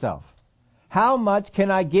asserting itself. How much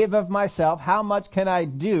can I give of myself? How much can I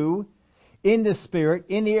do in the Spirit,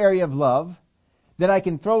 in the area of love, that I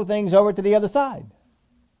can throw things over to the other side?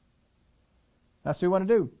 That's what we want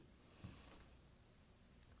to do.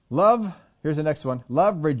 Love, here's the next one.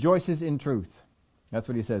 Love rejoices in truth. That's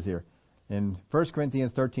what he says here in 1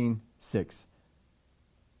 Corinthians 13:6.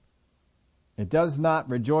 It does not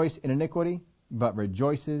rejoice in iniquity, but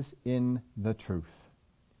rejoices in the truth.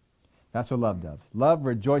 That's what love does. Love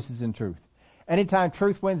rejoices in truth. Anytime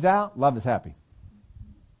truth wins out, love is happy.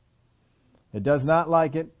 It does not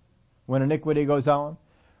like it when iniquity goes on,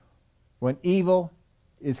 when evil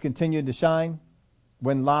is continued to shine,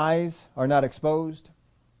 when lies are not exposed.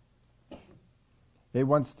 It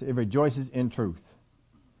rejoices in truth.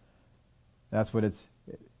 That's what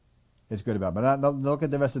it's good about. But look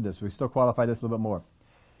at the rest of this. We still qualify this a little bit more.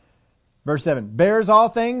 Verse 7, bears all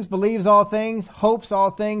things, believes all things, hopes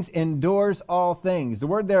all things, endures all things. The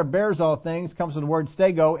word there, bears all things, comes from the word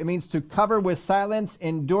stego. It means to cover with silence,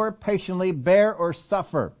 endure patiently, bear or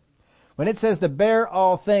suffer. When it says to bear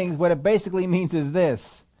all things, what it basically means is this.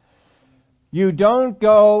 You don't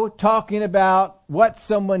go talking about what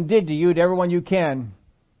someone did to you to everyone you can,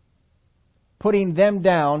 putting them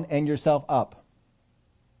down and yourself up.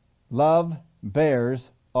 Love bears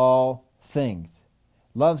all things.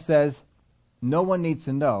 Love says, no one needs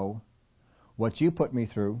to know what you put me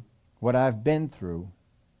through, what I've been through.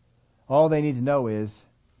 All they need to know is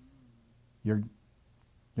you're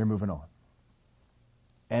moving on.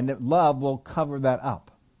 And that love will cover that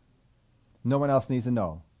up. No one else needs to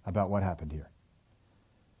know about what happened here.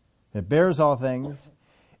 It bears all things.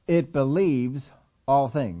 It believes all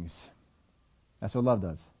things. That's what love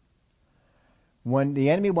does. When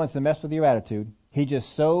the enemy wants to mess with your attitude, he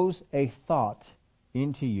just sows a thought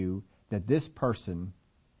into you that this person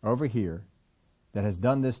over here that has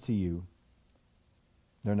done this to you,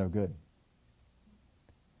 they're no good.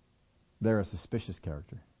 They're a suspicious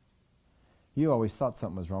character. You always thought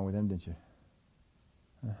something was wrong with them, didn't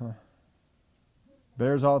you?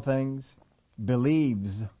 Bears all things,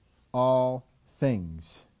 believes all things.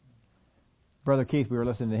 Brother Keith, we were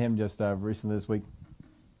listening to him just recently this week,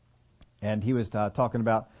 and he was talking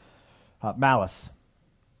about malice.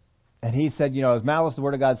 And he said, as malice, the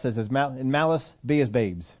Word of God says, in malice, be as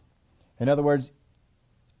babes. In other words,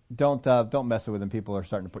 don't mess with them. People are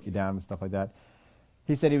starting to put you down and stuff like that.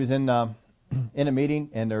 He said he was in a meeting,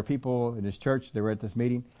 and there were people in his church. They were at this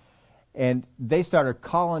meeting, and they started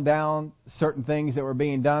calling down certain things that were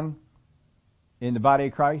being done in the body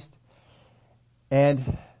of Christ.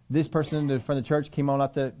 And this person from the church came on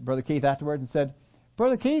up to Brother Keith afterwards and said,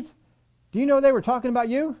 Brother Keith, do you know they were talking about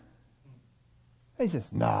you? He says,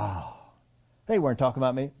 no, they weren't talking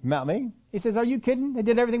about me. He says, are you kidding? They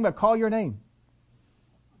did everything but call your name.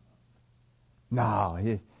 No.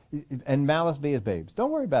 And malice be as babes.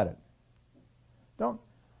 Don't worry about it. Don't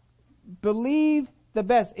believe the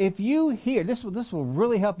best. If you hear, this will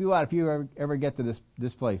really help you out if you ever get to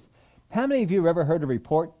this place. How many of you have ever heard a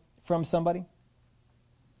report from somebody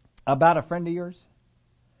about a friend of yours,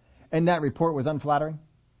 and that report was unflattering?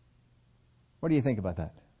 What do you think about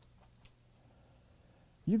that?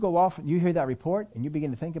 You go off and you hear that report and you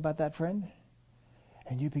begin to think about that friend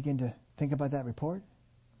and you begin to think about that report.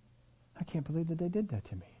 I can't believe that they did that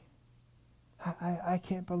to me. I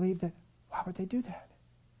can't believe that. Why would they do that?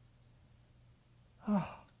 Oh.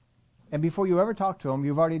 And before you ever talk to them,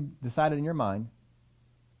 you've already decided in your mind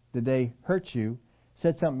that they hurt you,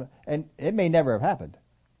 said something, and it may never have happened.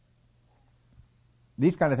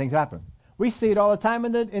 These kind of things happen. We see it all the time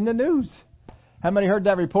in the news. How many heard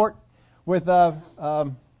that report with Dr.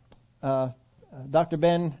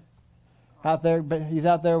 Ben out there? But he's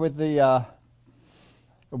out there with the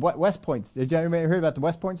West Point. Did you ever hear about the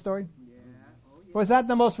West Point story? Yeah. Oh, yeah. Was that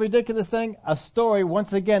the most ridiculous thing? A story,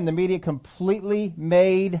 once again, the media completely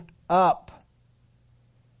made up.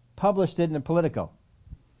 Published it in the Politico.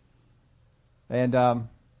 And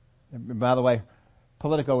by the way,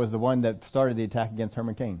 Politico was the one that started the attack against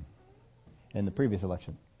Herman Cain in the previous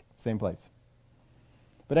election. Same place.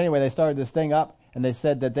 But anyway, they started this thing up, and they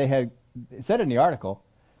said that it said in the article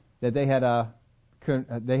that they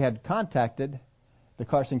had contacted the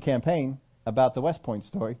Carson campaign about the West Point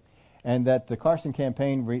story, and that the Carson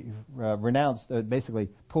campaign renounced, basically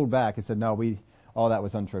pulled back and said, no, all that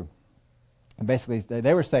was untrue. And basically,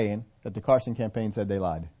 they were saying that the Carson campaign said they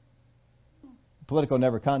lied. Politico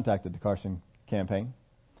never contacted the Carson campaign.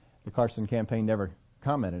 The Carson campaign never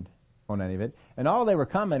commented on any of it. And all they were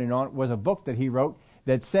commenting on was a book that he wrote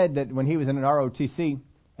that said that when he was in an ROTC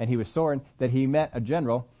and he was soaring, that he met a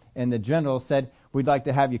general, and the general said, we'd like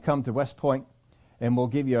to have you come to West Point and we'll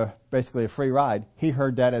give you basically a free ride. He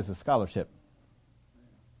heard that as a scholarship.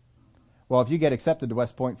 Well, if you get accepted to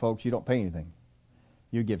West Point, folks, you don't pay anything.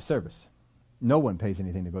 You give service. No one pays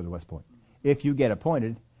anything to go to West Point. If you get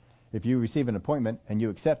appointed, if you receive an appointment and you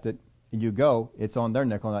accept it and you go, it's on their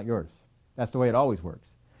nickel, not yours. That's the way it always works.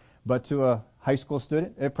 But to a high school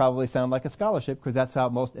student, it probably sounded like a scholarship because that's how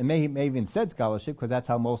most, it may even said scholarship because that's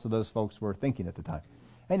how most of those folks were thinking at the time.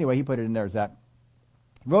 Anyway, he put it in there as that.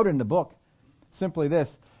 Wrote in the book simply this,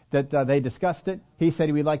 that they discussed it. He said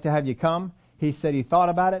he would like to have you come. He said he thought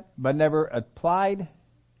about it, but never applied,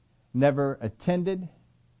 never attended,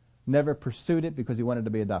 never pursued it because he wanted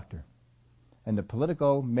to be a doctor. And the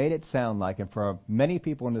Politico made it sound like, and for many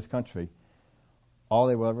people in this country, all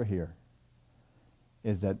they will ever hear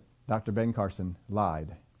is that Dr. Ben Carson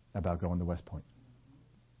lied about going to West Point.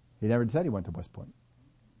 He never said he went to West Point.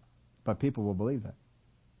 But people will believe that.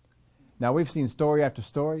 Now, we've seen story after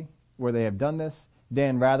story where they have done this.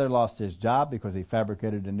 Dan Rather lost his job because he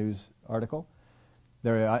fabricated a news article.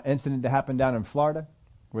 There was an incident that happened down in Florida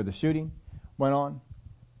where the shooting went on.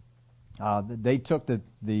 They took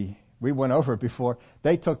we went over it before,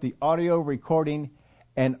 they took the audio recording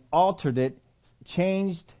and altered it,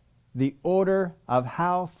 changed the order of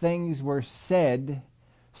how things were said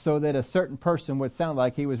so that a certain person would sound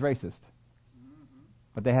like he was racist.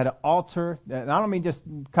 But they had to alter, and I don't mean just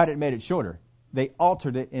cut it and made it shorter. They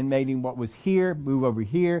altered it in making what was here move over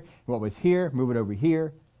here, what was here move it over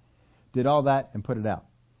here. Did all that and put it out.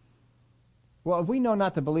 Well, if we know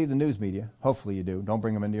not to believe the news media, hopefully you do. Don't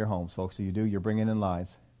bring them into your homes, folks. If you do, you're bringing in lies.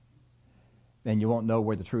 Then you won't know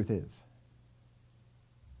where the truth is.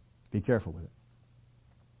 Be careful with it.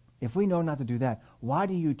 If we know not to do that, why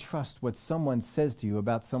do you trust what someone says to you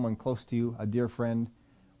about someone close to you, a dear friend,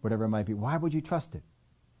 whatever it might be? Why would you trust it?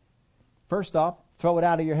 First off, throw it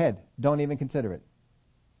out of your head. Don't even consider it.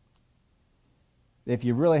 If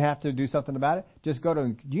you really have to do something about it, just go to,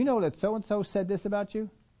 do you know that so-and-so said this about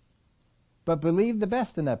you? But believe the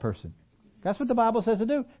best in that person. That's what the Bible says to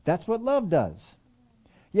do. That's what love does.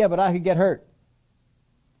 Yeah, but I could get hurt.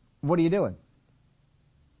 What are you doing?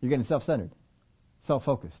 You're getting self-centered,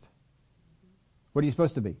 self-focused. What are you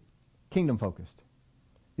supposed to be? Kingdom-focused.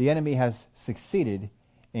 The enemy has succeeded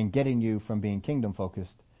in getting you from being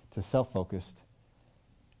kingdom-focused to self-focused,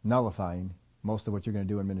 nullifying most of what you're going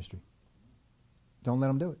to do in ministry. Don't let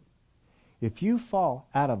them do it. If you fall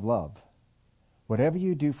out of love, whatever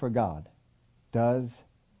you do for God does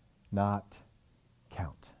not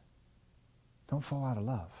count. Don't fall out of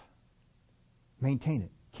love. Maintain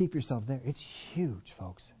it. Keep yourself there. It's huge,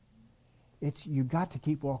 folks. You got to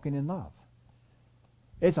keep walking in love.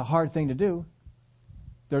 It's a hard thing to do.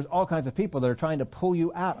 There's all kinds of people that are trying to pull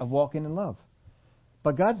you out of walking in love.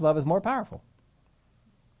 But God's love is more powerful.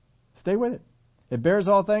 Stay with it. It bears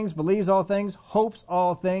all things, believes all things, hopes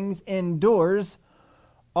all things, endures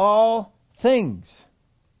all things.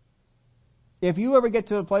 If you ever get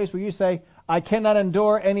to a place where you say, I cannot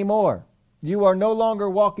endure anymore, you are no longer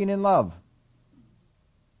walking in love.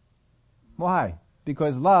 Why?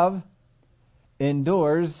 Because love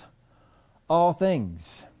endures all things.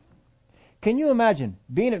 Can you imagine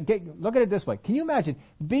look at it this way. Can you imagine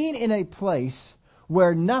being in a place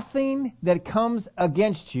where nothing that comes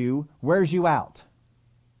against you wears you out?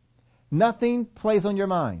 Nothing plays on your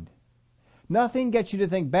mind. Nothing gets you to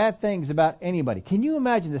think bad things about anybody. Can you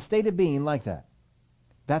imagine the state of being like that?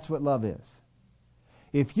 That's what love is.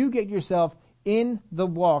 If you get yourself in the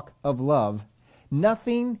walk of love,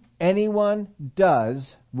 nothing anyone does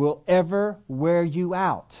will ever wear you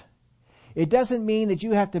out. It doesn't mean that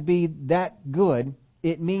you have to be that good.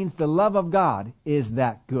 It means the love of God is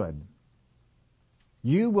that good.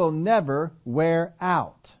 You will never wear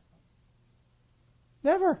out.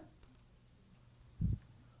 Never.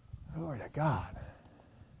 Glory to God.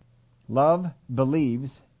 Love believes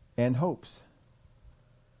and hopes.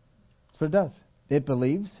 That's what it does. It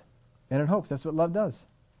believes and it hopes. That's what love does.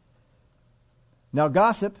 Now,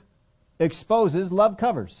 gossip exposes, love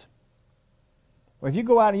covers. Well, if you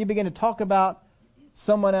go out and you begin to talk about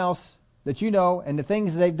someone else that you know and the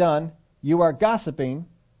things that they've done, you are gossiping.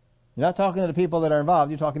 You're not talking to the people that are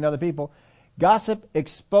involved. You're talking to other people. Gossip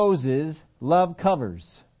exposes, love covers.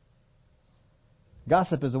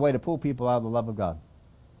 Gossip is a way to pull people out of the love of God.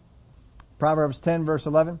 Proverbs 10, verse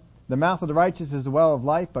 11. The mouth of the righteous is the well of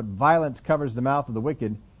life, but violence covers the mouth of the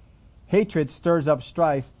wicked. Hatred stirs up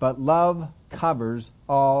strife, but love covers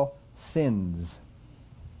all sins.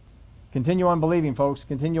 Continue on believing, folks.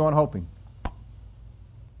 Continue on hoping.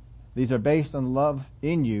 These are based on love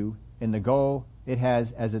in you and the goal it has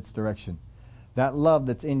as its direction. That love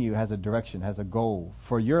that's in you has a direction, has a goal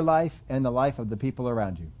for your life and the life of the people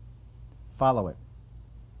around you. Follow it.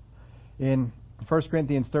 In 1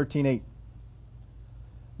 Corinthians 13:8,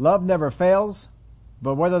 love never fails,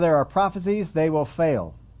 but whether there are prophecies, they will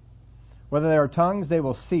fail. Whether there are tongues, they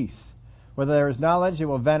will cease. Whether there is knowledge, it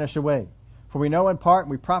will vanish away. For we know in part,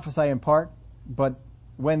 and we prophesy in part, but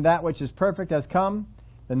when that which is perfect has come,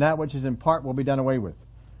 then that which is in part will be done away with.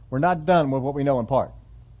 We're not done with what we know in part.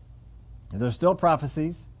 There's still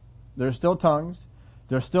prophecies, there's still tongues,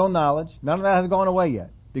 there's still knowledge. None of that has gone away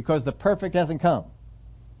yet, because the perfect hasn't come.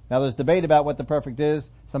 Now there's debate about what the perfect is.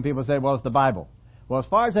 Some people say, well, it's the Bible. Well, as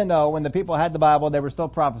far as I know, when the people had the Bible, they were still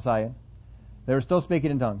prophesying. They were still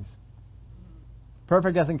speaking in tongues.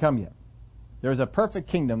 Perfect hasn't come yet. There is a perfect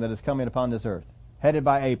kingdom that is coming upon this earth, headed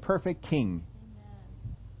by a perfect king.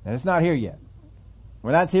 And it's not here yet.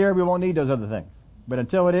 When that's here, we won't need those other things. But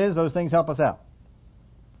until it is, those things help us out.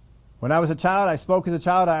 When I was a child, I spoke as a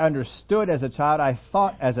child, I understood as a child, I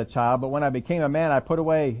thought as a child, but when I became a man, I put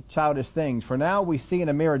away childish things. For now we see in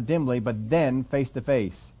a mirror dimly, but then face to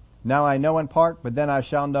face. Now I know in part, but then I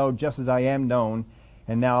shall know just as I am known.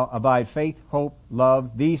 And now abide faith, hope,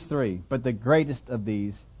 love, these three. But the greatest of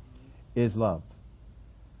these is love.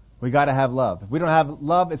 We got to have love. If we don't have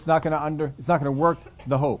love, it's not going to work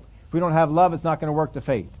the hope. If we don't have love, it's not going to work the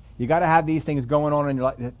faith. You got to have these things going on in your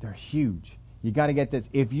life. They're huge. You got to get this.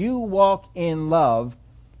 If you walk in love,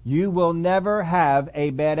 you will never have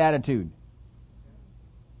a bad attitude.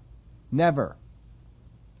 Never.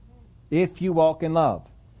 If you walk in love.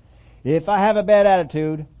 If I have a bad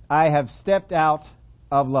attitude, I have stepped out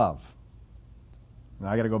of love. Now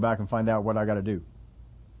I got to go back and find out what I got to do.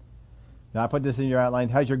 Now I put this in your outline.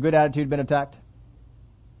 Has your good attitude been attacked?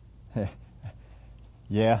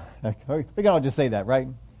 Yeah. We can all just say that, right?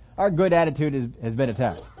 Our good attitude has been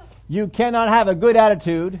attacked. You cannot have a good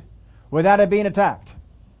attitude without it being attacked.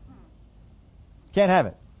 Can't have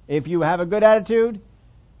it. If you have a good attitude,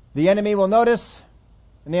 the enemy will notice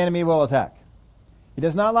and the enemy will attack. He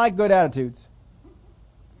does not like good attitudes.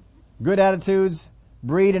 Good attitudes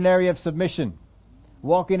breed an area of submission,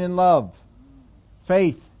 walking in love,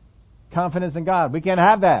 faith, confidence in God. We can't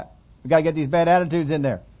have that. We've got to get these bad attitudes in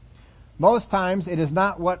there. Most times it is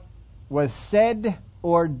not what was said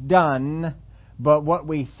or done, but what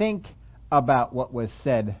we think about what was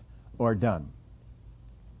said or done.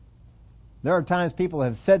 There are times people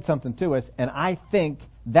have said something to us, and I think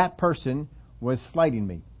that person was slighting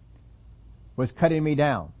me, was cutting me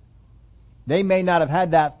down. They may not have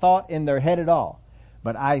had that thought in their head at all,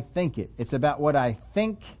 but I think it. It's about what I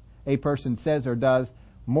think a person says or does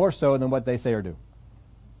more so than what they say or do.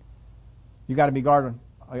 You got to be guarded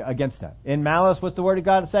against that. In malice, what's the word of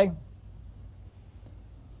God say?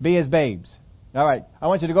 Be as babes. All right, I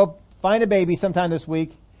want you to go find a baby sometime this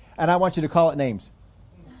week, and I want you to call it names.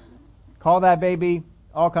 Call that baby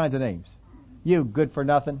all kinds of names. You good for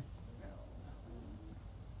nothing.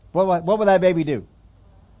 What would that baby do?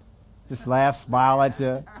 Just laugh, smile at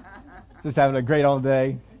you. Just having a great old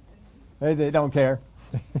day. They don't care.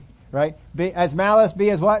 Right? Be as malice,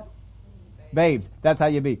 be as what? Babes. That's how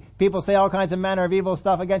you be. People say all kinds of manner of evil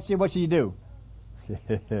stuff against you. What should you do?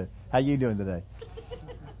 How you doing today?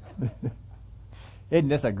 Isn't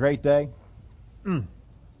this a great day?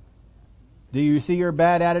 Do you see your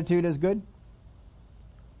bad attitude as good?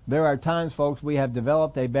 There are times, folks, we have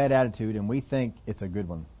developed a bad attitude and we think it's a good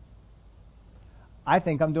one. I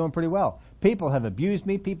think I'm doing pretty well. People have abused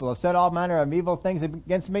me. People have said all manner of evil things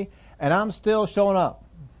against me, and I'm still showing up.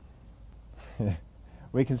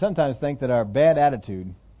 We can sometimes think that our bad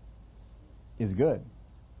attitude is good.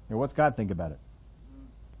 Now, what's God think about it?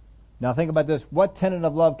 Now think about this. What tenet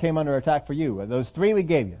of love came under attack for you? Those three we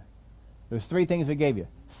gave you. Those three things we gave you.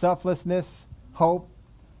 Selflessness, hope.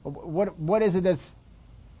 What is it that's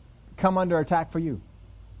come under attack for you?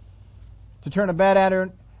 To turn a bad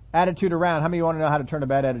attitude around. How many of you want to know how to turn a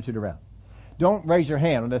bad attitude around? Don't raise your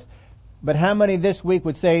hand on this. But how many this week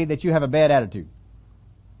would say that you have a bad attitude?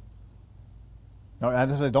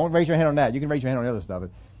 No, don't raise your hand on that. You can raise your hand on the other stuff.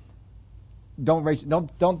 But don't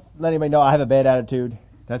let anybody know I have a bad attitude.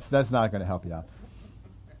 That's not going to help you out.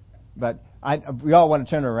 But we all want to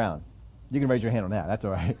turn it around. You can raise your hand on that. That's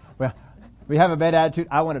all right. Well, we have a bad attitude.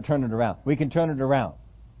 I want to turn it around. We can turn it around.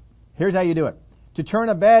 Here's how you do it. To turn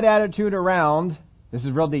a bad attitude around, this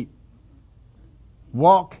is real deep.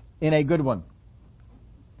 Walk in a good one.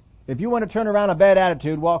 If you want to turn around a bad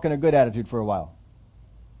attitude, walk in a good attitude for a while.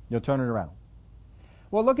 You'll turn it around.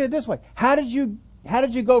 Well, look at it this way. How did you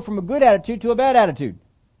go from a good attitude to a bad attitude?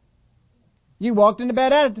 You walked in a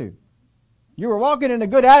bad attitude. You were walking in a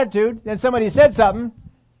good attitude, then somebody said something,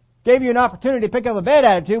 gave you an opportunity to pick up a bad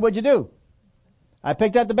attitude. What'd you do? I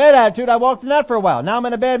picked up the bad attitude. I walked in that for a while. Now I'm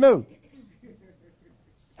in a bad mood.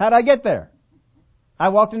 How'd I get there? I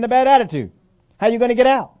walked in a bad attitude. How are you going to get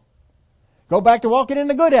out? Go back to walking in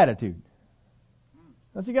a good attitude.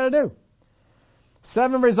 That's what you got to do.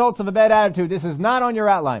 7 results of a bad attitude. This is not on your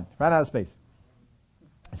outline. Right out of space.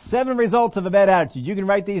 7 results of a bad attitude. You can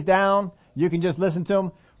write these down. You can just listen to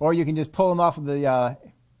them. Or you can just pull them off of the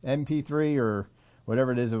MP3 or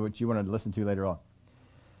whatever it is which you want to listen to later on.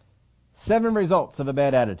 7 results of a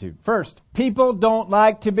bad attitude. First, people don't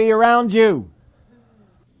like to be around you.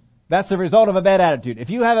 That's the result of a bad attitude. If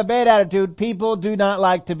you have a bad attitude, people do not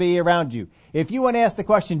like to be around you. If you want to ask the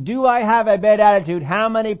question, do I have a bad attitude? How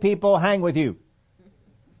many people hang with you?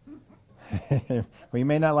 Well, you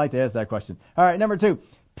may not like to ask that question. All right, number 2.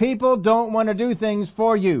 People don't want to do things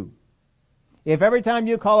for you. If every time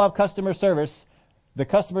you call up customer service, the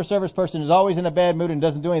customer service person is always in a bad mood and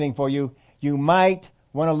doesn't do anything for you, you might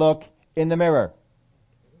want to look in the mirror.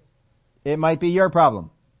 It might be your problem.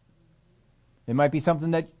 It might be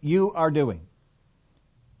something that you are doing.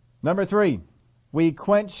 Number 3, we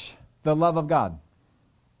quench the love of God.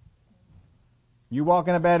 You walk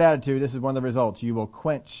in a bad attitude, this is one of the results. You will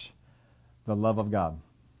quench the love of God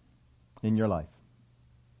in your life.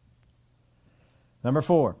 Number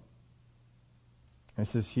 4,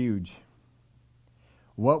 this is huge.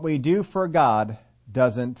 What we do for God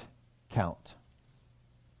doesn't count.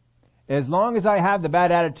 As long as I have the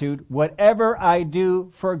bad attitude, whatever I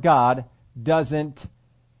do for God doesn't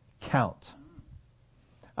count.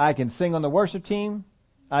 I can sing on the worship team.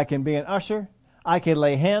 I can be an usher. I can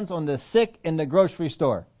lay hands on the sick in the grocery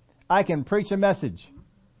store. I can preach a message.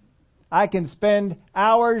 I can spend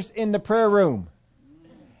hours in the prayer room.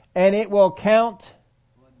 And it will count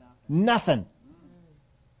nothing.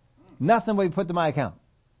 Nothing will be put to my account.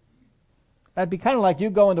 That'd be kind of like you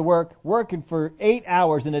going to work, working for 8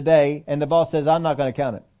 hours in a day, and the boss says, I'm not going to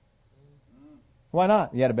count it. Why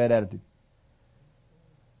not? You had a bad attitude.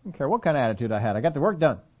 I don't care what kind of attitude I had. I got the work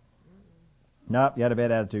done. Nope, you had a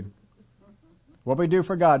bad attitude. What we do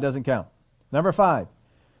for God doesn't count. Number 5,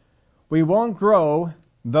 we won't grow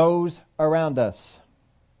those around us.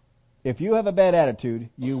 If you have a bad attitude,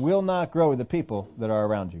 you will not grow the people that are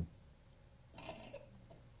around you.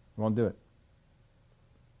 You won't do it.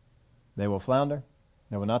 They will flounder.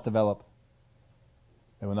 They will not develop.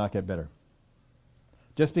 They will not get better.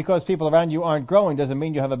 Just because people around you aren't growing doesn't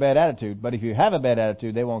mean you have a bad attitude. But if you have a bad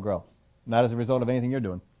attitude, they won't grow. Not as a result of anything you're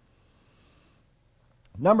doing.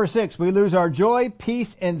 Number 6, we lose our joy, peace,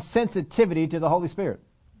 and sensitivity to the Holy Spirit.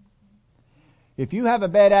 If you have a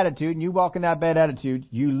bad attitude and you walk in that bad attitude,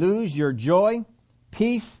 you lose your joy,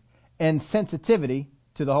 peace, and sensitivity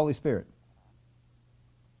to the Holy Spirit.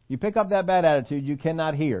 You pick up that bad attitude, you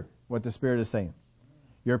cannot hear what the Spirit is saying.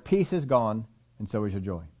 Your peace is gone, and so is your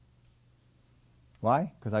joy.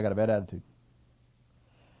 Why? Because I got a bad attitude.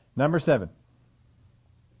 Number 7.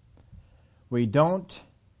 We don't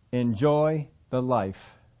enjoy the life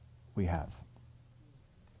we have.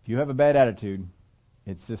 If you have a bad attitude,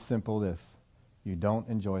 it's just simple this. You don't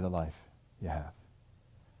enjoy the life you have.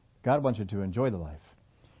 God wants you to enjoy the life.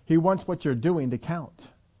 He wants what you're doing to count.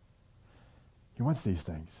 He wants these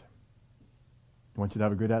things. He wants you to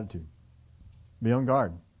have a good attitude. Be on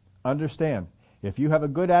guard. Understand, if you have a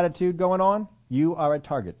good attitude going on, you are a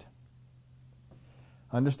target.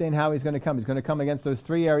 Understand how he's going to come. He's going to come against those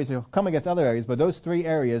 3 areas. He'll come against other areas, but those 3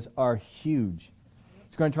 areas are huge.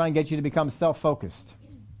 He's going to try and get you to become self-focused.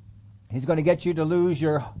 He's going to get you to lose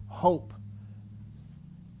your hope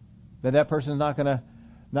that person is not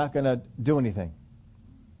going to do anything.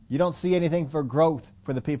 You don't see anything for growth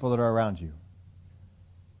for the people that are around you.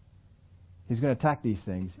 He's going to attack these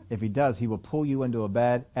things. If he does, he will pull you into a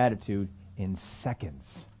bad attitude in seconds.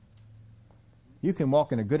 You can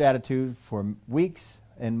walk in a good attitude for weeks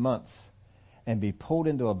and months and be pulled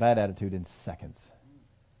into a bad attitude in seconds.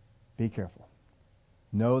 Be careful.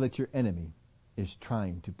 Know that your enemy is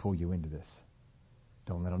trying to pull you into this.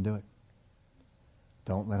 Don't let him do it.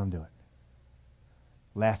 Don't let him do it.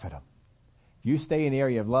 Laugh at him. If you stay in the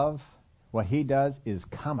area of love, what he does is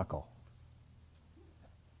comical.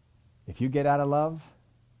 If you get out of love,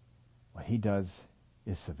 what he does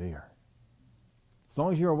is severe. As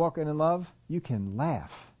long as you're walking in love, you can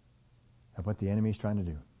laugh at what the enemy is trying to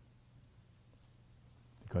do.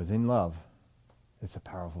 Because in love, it's a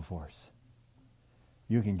powerful force.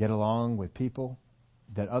 You can get along with people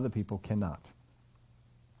that other people cannot.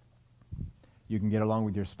 You can get along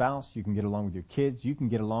with your spouse. You can get along with your kids. You can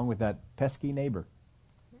get along with that pesky neighbor.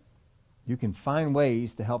 You can find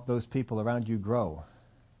ways to help those people around you grow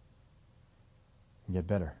and get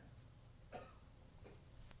better.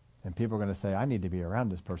 And people are going to say, I need to be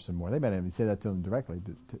around this person more. They may not even say that to them directly,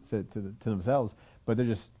 to themselves, but they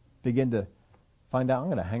just begin to find out, I'm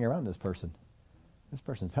going to hang around this person. This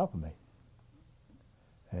person's helping me.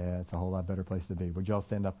 Yeah, it's a whole lot better place to be. Would you all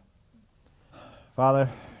stand up?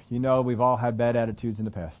 Father, you know we've all had bad attitudes in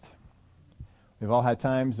the past. We've all had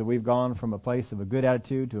times that we've gone from a place of a good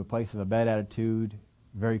attitude to a place of a bad attitude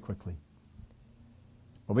very quickly.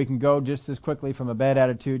 But we can go just as quickly from a bad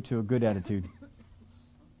attitude to a good attitude.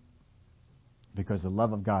 Because the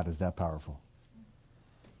love of God is that powerful.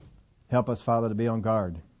 Help us, Father, to be on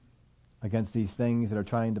guard against these things that are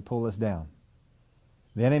trying to pull us down.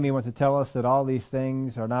 The enemy wants to tell us that all these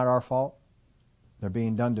things are not our fault. They're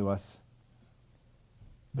being done to us.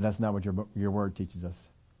 But that's not what your word teaches us.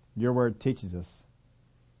 Your word teaches us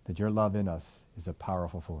that your love in us is a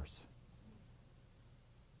powerful force,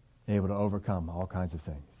 able to overcome all kinds of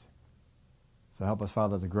things. So help us,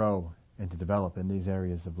 Father, to grow and to develop in these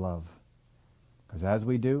areas of love. Because as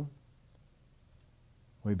we do,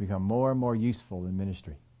 we become more and more useful in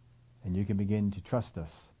ministry. And you can begin to trust us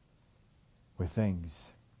with things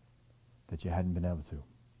that you hadn't been able to.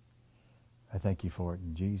 I thank you for it.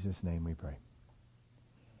 In Jesus' name we pray.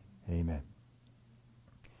 Amen.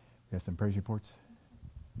 We have some praise reports?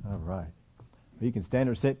 All right. Well, you can stand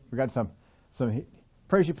or sit. We got some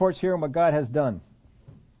praise reports here on what God has done.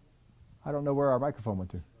 I don't know where our microphone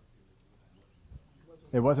went to.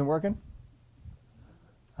 It wasn't working?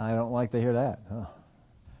 I don't like to hear that.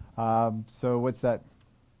 So what's that?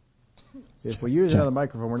 If we use another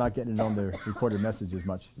microphone, we're not getting it on the recorded message as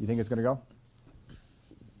much. You think it's going to go?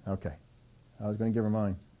 Okay. I was going to give her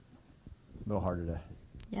mine. A little harder to.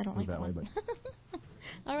 Yeah, I don't like that way, one.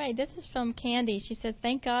 All right, this is from Candy. She says,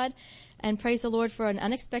 thank God and praise the Lord for an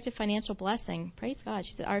unexpected financial blessing. Praise God.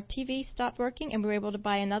 She said, our TV stopped working and we were able to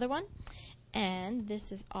buy another one. And this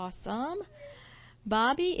is awesome.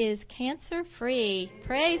 Bobby is cancer-free.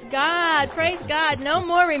 Praise God. Praise God. No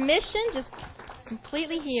more remission, just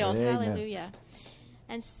completely healed. Amen. Hallelujah.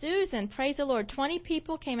 And Susan, praise the Lord. 20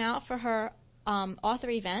 people came out for her author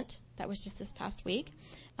event. That was just this past week.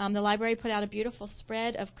 The library put out a beautiful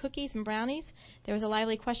spread of cookies and brownies. There was a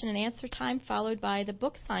lively question and answer time followed by the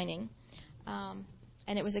book signing. And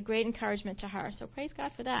it was a great encouragement to her. So praise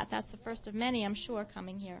God for that. That's the first of many, I'm sure,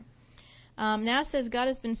 coming here. Now says, God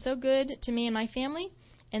has been so good to me and my family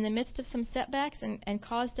in the midst of some setbacks and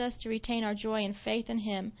caused us to retain our joy and faith in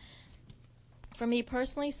Him. For me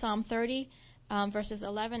personally, Psalm 30, verses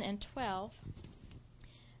 11 and 12.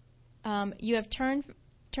 You have turned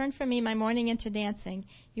from me my mourning into dancing.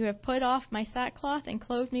 You have put off my sackcloth and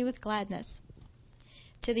clothed me with gladness.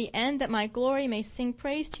 To the end that my glory may sing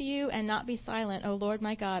praise to you and not be silent, O Lord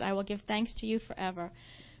my God, I will give thanks to you forever.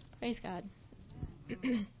 Praise God.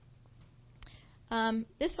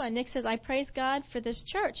 This one, Nick says, I praise God for this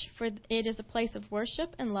church, for it is a place of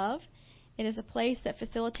worship and love. It is a place that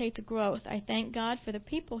facilitates growth. I thank God for the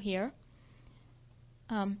people here.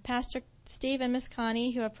 Pastor Steve and Miss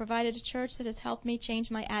Connie, who have provided a church that has helped me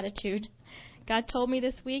change my attitude. God told me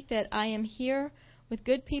this week that I am here with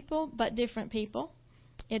good people, but different people.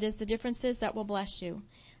 It is the differences that will bless you.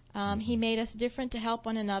 He made us different to help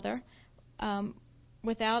one another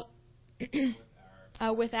with our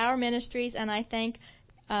ministries, and I thank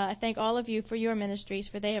all of you for your ministries,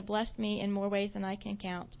 for they have blessed me in more ways than I can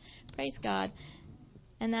count. Praise God.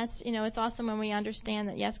 And that's, it's awesome when we understand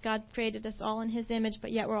that, yes, God created us all in His image,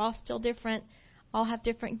 but yet we're all still different, all have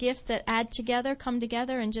different gifts that add together, come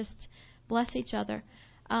together, and just bless each other.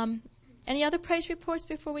 Any other praise reports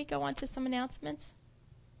before we go on to some announcements?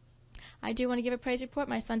 I do want to give a praise report.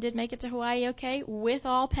 My son did make it to Hawaii okay, with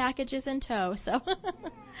all packages in tow. So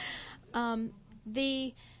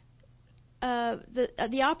the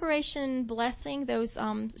Operation Blessing, those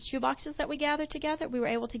shoe boxes that we gathered together, we were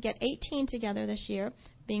able to get 18 together this year,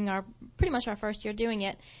 being pretty much our first year doing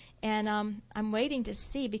it. And I'm waiting to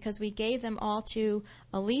see, because we gave them all to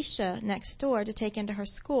Alicia next door to take into her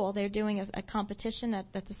school. They're doing a competition at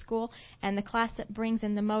the school, and the class that brings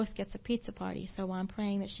in the most gets a pizza party. So I'm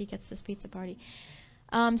praying that she gets this pizza party.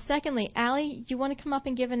 Secondly, Allie, you want to come up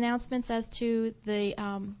and give announcements as to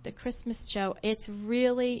the Christmas show?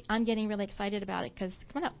 I'm getting really excited about it, because,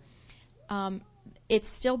 come on up. It's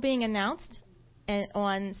still being announced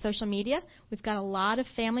on social media. We've got a lot of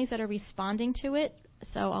families that are responding to it,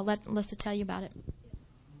 so I'll let Alyssa tell you about it.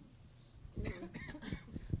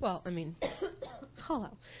 Well, hello.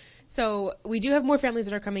 So we do have more families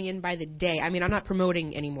that are coming in by the day. I'm not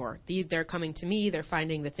promoting anymore. They're coming to me. They're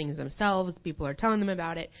finding the things themselves. People are telling them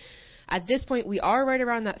about it. At this point, we are right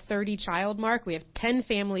around that 30 child mark. We have 10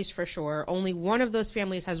 families for sure. Only one of those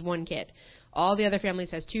families has one kid. All the other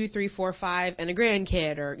families has 2, 3, 4, 5, and a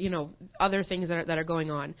grandkid, or, you know, other things that are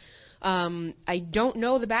going on. I don't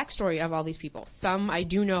know the backstory of all these people. Some I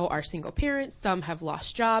do know are single parents. Some have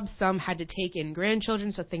lost jobs. Some had to take in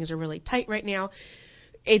grandchildren, so things are really tight right now.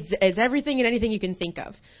 It's everything and anything you can think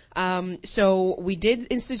of. So we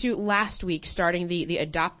did institute last week starting the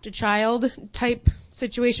adopt a child type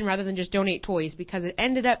situation rather than just donate toys, because it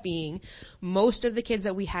ended up being most of the kids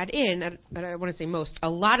that we had in, and I want to say most, a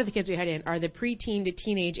lot of the kids we had in are the preteen to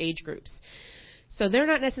teenage age groups. So they're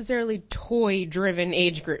not necessarily toy-driven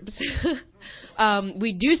age groups.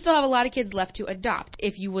 We do still have a lot of kids left to adopt.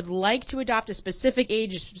 If you would like to adopt a specific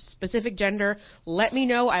age, specific gender, let me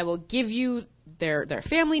know. I will give you their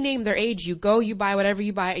family name, their age. You go, you buy whatever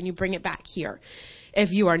you buy, and you bring it back here. If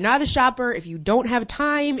you are not a shopper, if you don't have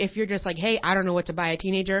time, if you're just like, hey, I don't know what to buy a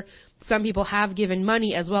teenager, some people have given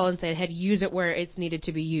money as well and said, hey, use it where it's needed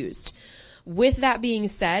to be used. With that being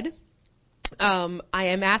said, I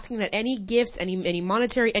am asking that any gifts, any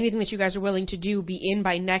monetary, anything that you guys are willing to do be in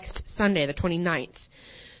by next Sunday, the 29th.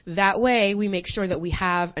 That way, we make sure that we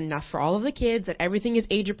have enough for all of the kids, that everything is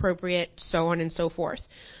age appropriate, so on and so forth.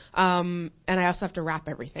 And I also have to wrap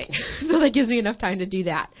everything, so that gives me enough time to do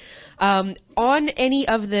that. On any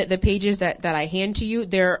of the pages that I hand to you,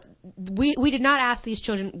 we did not ask these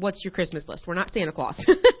children, what's your Christmas list? We're not Santa Claus.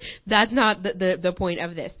 That's not the point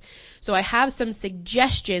of this. So I have some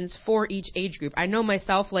suggestions for each age group. I know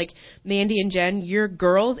myself, like Mandy and Jen, your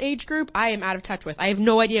girls' age group, I am out of touch with. I have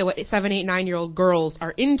no idea what 7, 8, 9-year-old girls are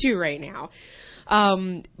into right now.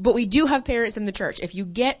 But we do have parents in the church. If you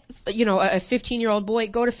get, you know, a 15-year-old boy,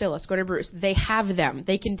 go to Phyllis, go to Bruce. They have them.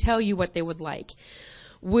 They can tell you what they would like.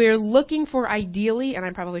 We're looking for ideally, and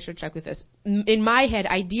I probably should check with this, in my head,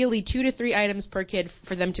 ideally 2 to 3 items per kid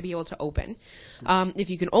for them to be able to open. If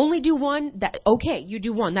you can only do one, okay, you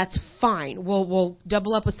do one. That's fine. We'll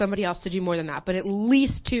double up with somebody else to do more than that, but at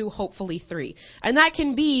least 2, hopefully 3. And that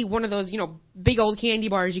can be one of those, you know, big old candy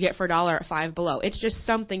bars you get for $1 at Five Below. It's just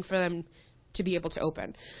something for them to be able to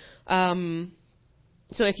open.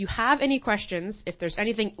 So if you have any questions, if there's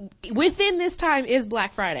anything, within this time is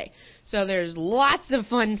Black Friday. So there's lots of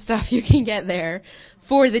fun stuff you can get there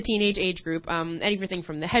for the teenage age group. Everything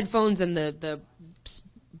from the headphones and the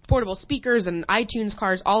portable speakers and iTunes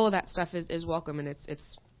cards, all of that stuff is welcome, and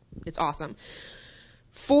it's awesome.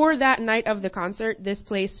 For that night of the concert, this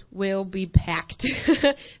place will be packed.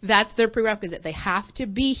 That's their prerequisite. They have to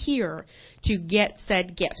be here to get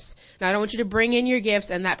said gifts. Now, I don't want you to bring in your gifts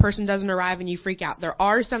and that person doesn't arrive and you freak out. There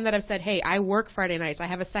are some that have said, hey, I work Friday nights. I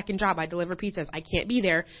have a second job. I deliver pizzas. I can't be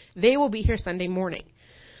there. They will be here Sunday morning.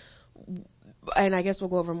 And I guess we'll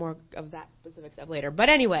go over more of that specific stuff later. But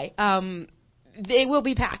anyway, they will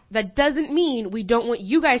be packed. That doesn't mean we don't want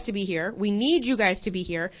you guys to be here. We need you guys to be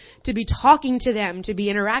here, to be talking to them, to be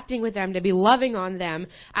interacting with them, to be loving on them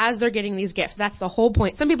as they're getting these gifts. That's the whole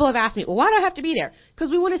point. Some people have asked me, well, why do I have to be there?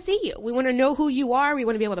 Because we want to see you. We want to know who you are. We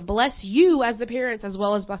want to be able to bless you as the parents as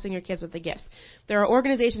well as blessing your kids with the gifts. There are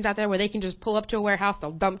organizations out there where they can just pull up to a warehouse,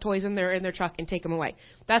 they'll dump toys in their truck and take them away.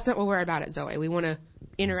 That's not what we're about at Zoe. We want to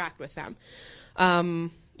interact with them.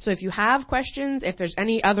 So if you have questions, if there's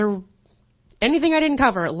anything I didn't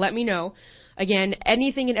cover, let me know. Again,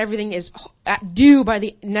 anything and everything is due by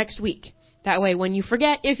the next week. That way, when you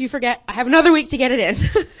forget, if you forget, I have another week to get it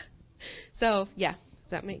in. So, yeah.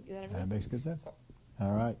 That makes good sense.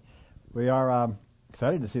 All right. We are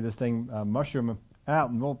excited to see this thing mushroom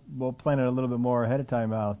out, and we'll plan it a little bit more ahead of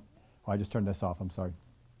time. I just turned this off. I'm sorry.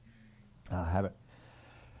 Have it.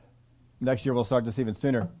 Next year we'll start this even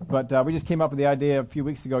sooner. But we just came up with the idea a few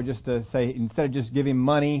weeks ago just to say, instead of just giving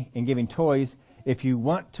money and giving toys, if you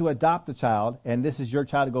want to adopt a child and this is your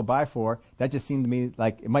child to go buy for, that just seemed to me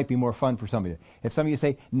like it might be more fun for some of you. If some of you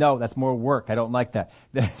say, no, that's more work, I don't like that,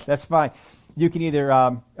 that's fine. You can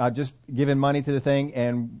either just give in money to the thing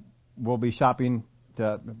and we'll be shopping.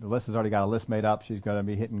 Melissa's already got a list made up. She's going to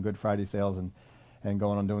be hitting Good Friday sales and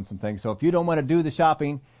going on doing some things. So if you don't want to do the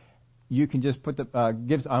shopping, you can just put I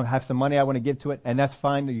have some money I want to give to it, and that's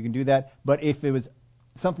fine. You can do that. But if it was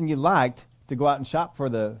something you liked to go out and shop for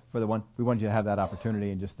the one, we wanted you to have that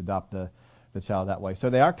opportunity and just adopt the child that way. So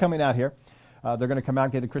they are coming out here. They're going to come out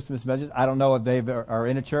and get the Christmas messages. I don't know if they are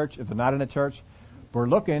in a church, if they're not in a church. We're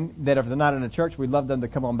looking that if they're not in a church, we'd love them to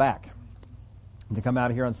come on back and to come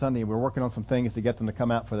out here on Sunday. We're working on some things to get them to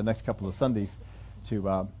come out for the next couple of Sundays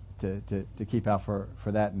to keep out for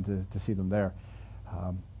that and to see them there.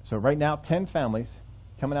 So right now, 10 families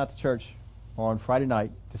coming out to church on Friday night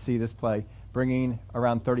to see this play, bringing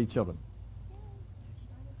around 30 children.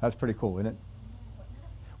 That's pretty cool, isn't it?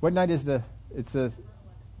 What night is it's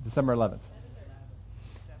December 11th.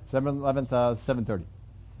 December 11th, 7:30.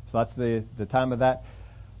 So that's the time of that.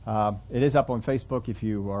 It is up on Facebook. If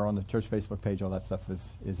you are on the church Facebook page, all that stuff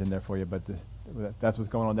is in there for you. But that's what's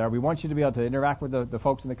going on there. We want you to be able to interact with the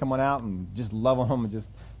folks when they come on out and just love on them and just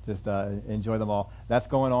enjoy them all. That's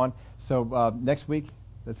going on. So next week,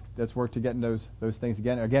 let's work to getting those things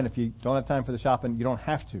again. Again, if you don't have time for the shopping, you don't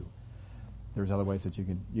have to. There's other ways that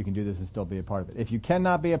you can do this and still be a part of it. If you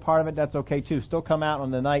cannot be a part of it, that's okay too. Still come out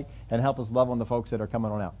on the night and help us love on the folks that are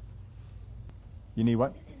coming on out. You need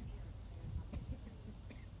what?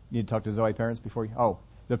 You need to talk to Zoe parents before you. Oh,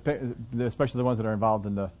 especially the ones that are involved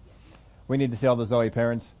in the. We need to see all the Zoe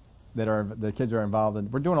parents the kids are involved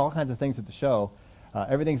in. We're doing all kinds of things at the show.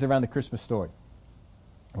 Everything's around the Christmas story.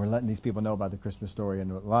 We're letting these people know about the Christmas story,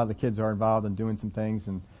 and a lot of the kids are involved in doing some things.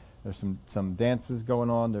 And there's some dances going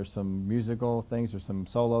on. There's some musical things. There's some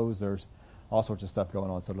solos. There's all sorts of stuff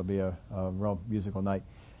going on. So it'll be a real musical night.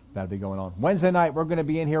 That'll be going on. Wednesday night, we're going to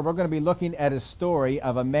be in here. We're going to be looking at a story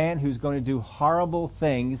of a man who's going to do horrible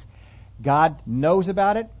things. God knows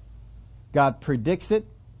about it. God predicts it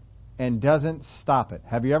and doesn't stop it.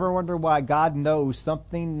 Have you ever wondered why God knows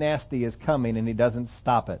something nasty is coming and He doesn't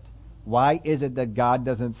stop it? Why is it that God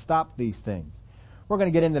doesn't stop these things? We're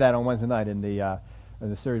going to get into that on Wednesday night in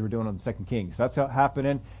the series we're doing on the 2 Kings. That's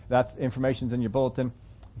happening. That information's in your bulletin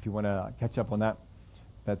if you want to catch up on that.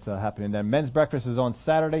 That's happening then. Men's breakfast is on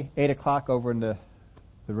Saturday, 8 o'clock over in the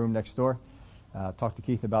room next door. Talk to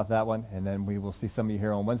Keith about that one. And then we will see some of you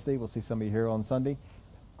here on Wednesday. We'll see some of you here on Sunday.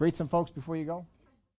 Greet some folks before you go.